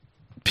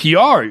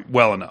PR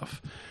well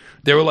enough.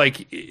 They were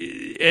like,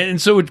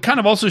 and so it kind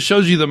of also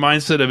shows you the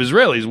mindset of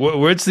Israelis.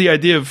 Where's the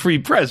idea of free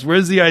press?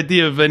 Where's the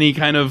idea of any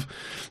kind of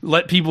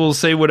let people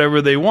say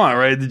whatever they want,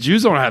 right? The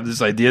Jews don't have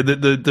this idea.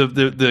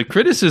 The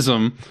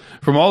criticism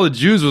from all the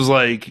Jews was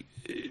like,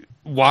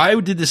 why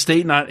did the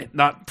state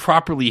not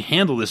properly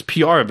handle this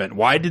PR event?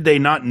 Why did they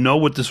not know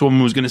what this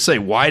woman was going to say?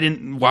 Why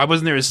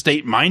wasn't there a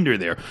state minder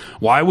there?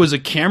 Why was a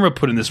camera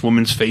put in this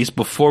woman's face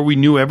before we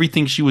knew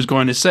everything she was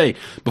going to say?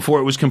 Before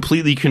it was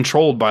completely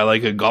controlled by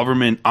like a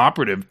government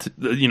operative,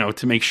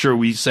 to make sure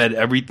we said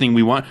everything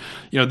we want.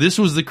 This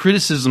was the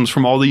criticisms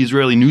from all the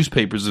Israeli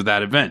newspapers of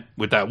that event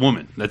with that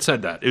woman that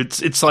said that.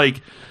 It's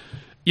like,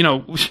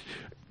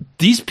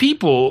 these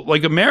people,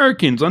 like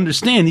Americans,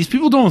 understand these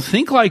people don't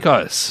think like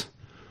us.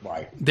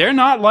 Right. They're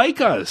not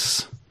like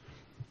us.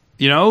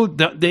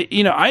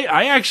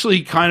 I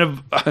actually kind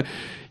of,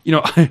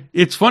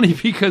 it's funny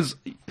because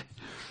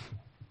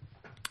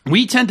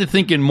we tend to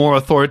think in more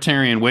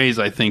authoritarian ways,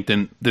 I think,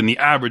 than the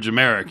average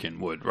American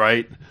would,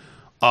 right?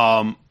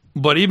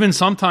 But even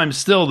sometimes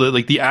still,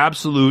 the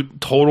absolute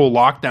total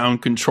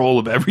lockdown control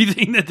of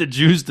everything that the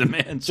Jews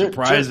demand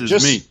surprises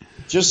me.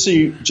 Just so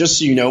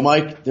you know,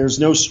 Mike, there's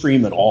no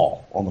stream at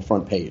all on the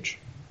front page.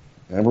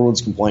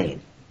 Everyone's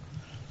complaining.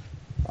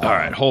 All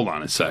right, hold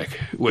on a sec.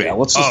 Wait, yeah,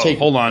 let's just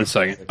hold on a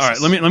second. All right,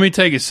 let me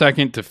take a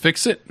second to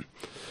fix it.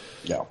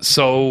 Yeah.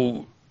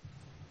 So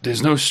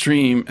there's no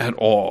stream at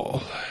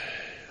all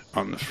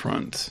on the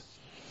front.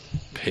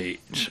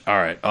 Page. All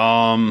right.